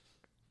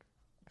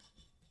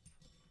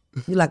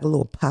 You like a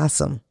little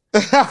possum.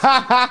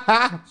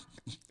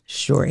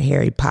 Short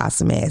hairy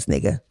possum ass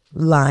nigga.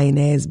 Lying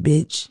ass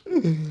bitch.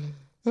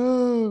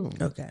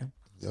 Okay.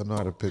 Y'all know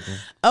how to pick them.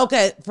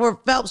 Okay, for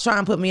Phelps trying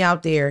to put me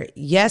out there,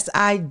 yes,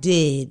 I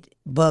did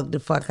bug the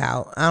fuck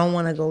out. I don't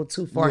want to go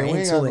too far into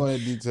it. Go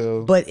into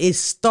detail. But it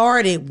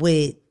started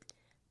with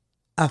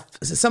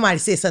somebody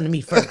said something to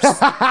me first.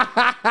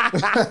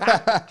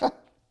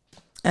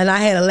 And I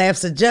had a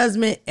lapse of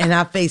judgment, and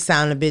I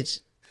FaceTimed the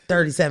bitch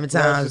 37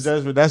 times.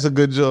 That's a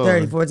good job.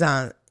 34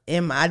 times.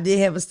 And I did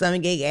have a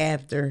stomach ache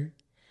after,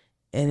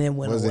 and it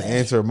went away. Wasn't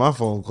answering my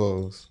phone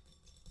calls.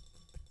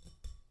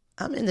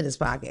 I'm into this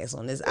podcast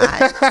on this.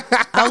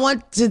 I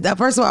want to,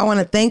 first of all, I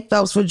want to thank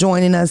Phelps for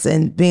joining us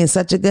and being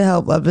such a good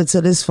help up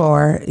until this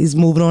far. He's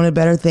moving on to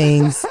better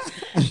things.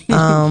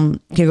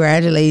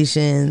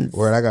 Congratulations.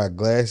 Word, I got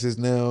glasses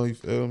now, you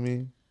feel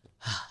me?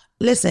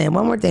 Listen,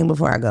 one more thing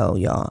before I go,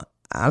 y'all.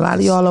 A lot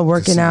of y'all are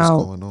working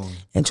out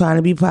and trying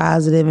to be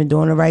positive and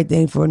doing the right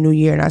thing for a new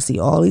year. And I see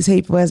all these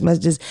hateful ass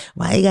messages.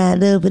 Why you gotta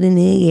do it for the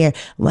new year?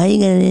 Why you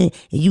gotta,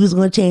 you was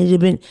gonna change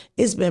it?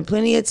 It's been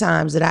plenty of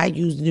times that I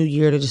used the new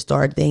year to just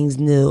start things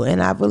new.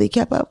 And I've really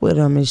kept up with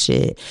them and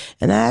shit.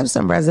 And I have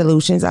some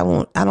resolutions. I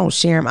don't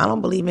share them. I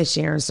don't believe in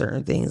sharing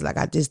certain things. Like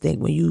I just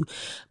think when you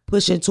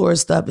pushing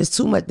towards stuff, it's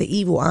too much the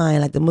evil eye,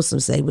 like the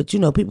Muslims say. But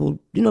people,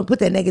 put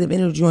that negative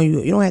energy on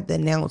you. You don't have to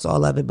announce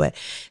all of it, but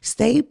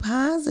stay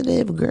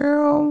positive,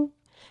 girl.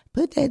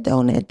 Put that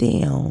donut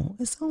down.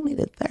 It's only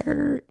the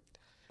 3rd.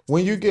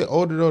 When you get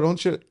older though,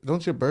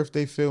 don't your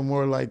birthday feel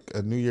more like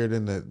a new year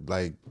than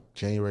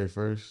January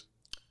 1st?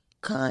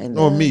 Kind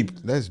of. Or me.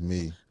 That's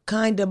me.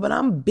 Kind of, but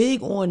I'm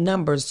big on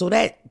numbers. So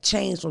that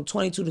changed from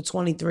 22 to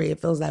 23. It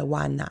feels like,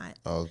 why not?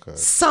 Okay.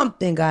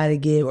 Something got to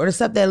give. Or the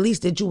stuff that at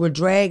least that you were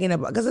dragging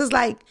about. Because it's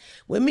like,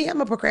 with me, I'm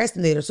a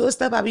procrastinator. So it's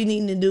stuff I be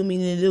needing to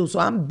do. So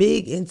I'm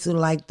big into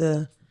like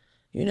the,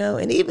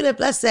 and even if,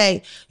 let's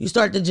say, you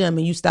start the gym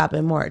and you stop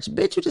in March.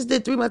 Bitch, you just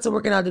did 3 months of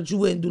working out that you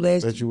wouldn't do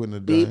last year. That you wouldn't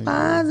have done. Be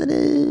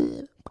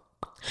positive.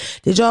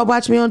 Did y'all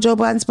watch me on Joe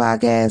Biden's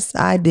podcast?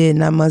 I did,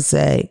 and I must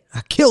say,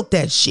 I killed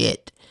that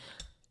shit.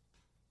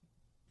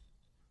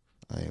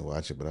 I ain't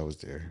watch it, but I was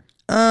there.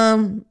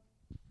 Want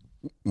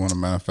to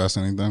manifest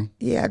anything?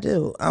 Yeah, I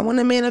do. I want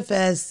to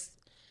manifest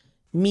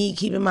me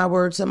keeping my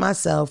word to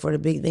myself for the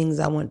big things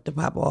I want to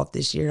pop off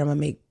this year. I'm going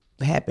to make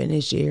happen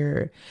this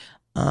year.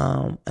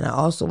 And I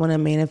also want to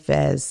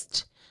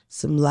manifest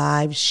some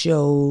live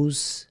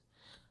shows.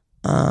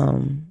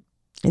 And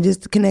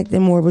just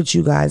connecting more with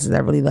you guys, because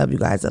I really love you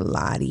guys a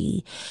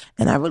lottie.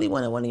 And I really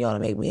wanted one of y'all to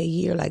make me a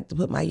year, like to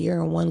put my year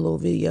in one little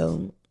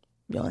video.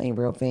 Y'all ain't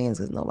real fans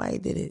because nobody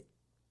did it.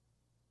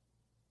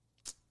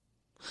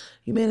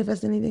 You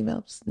manifest anything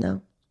else?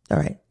 No? All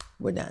right.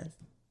 We're done.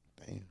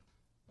 Damn.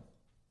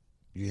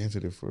 You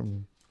answered it for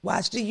me.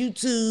 Watch the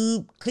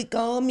YouTube. Click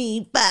on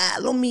me.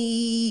 Follow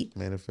me.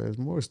 Manifest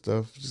more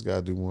stuff. Just got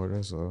to do more.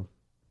 That's all.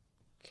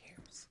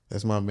 Cares.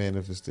 That's my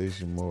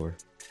manifestation more.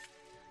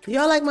 Do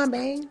y'all like my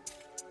bang?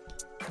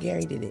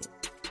 Gary did it.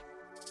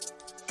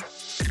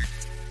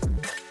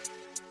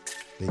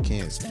 They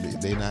can't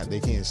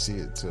see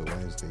it till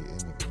Wednesday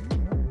anyway.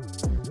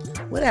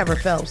 Whatever,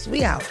 Phelps.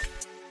 We out.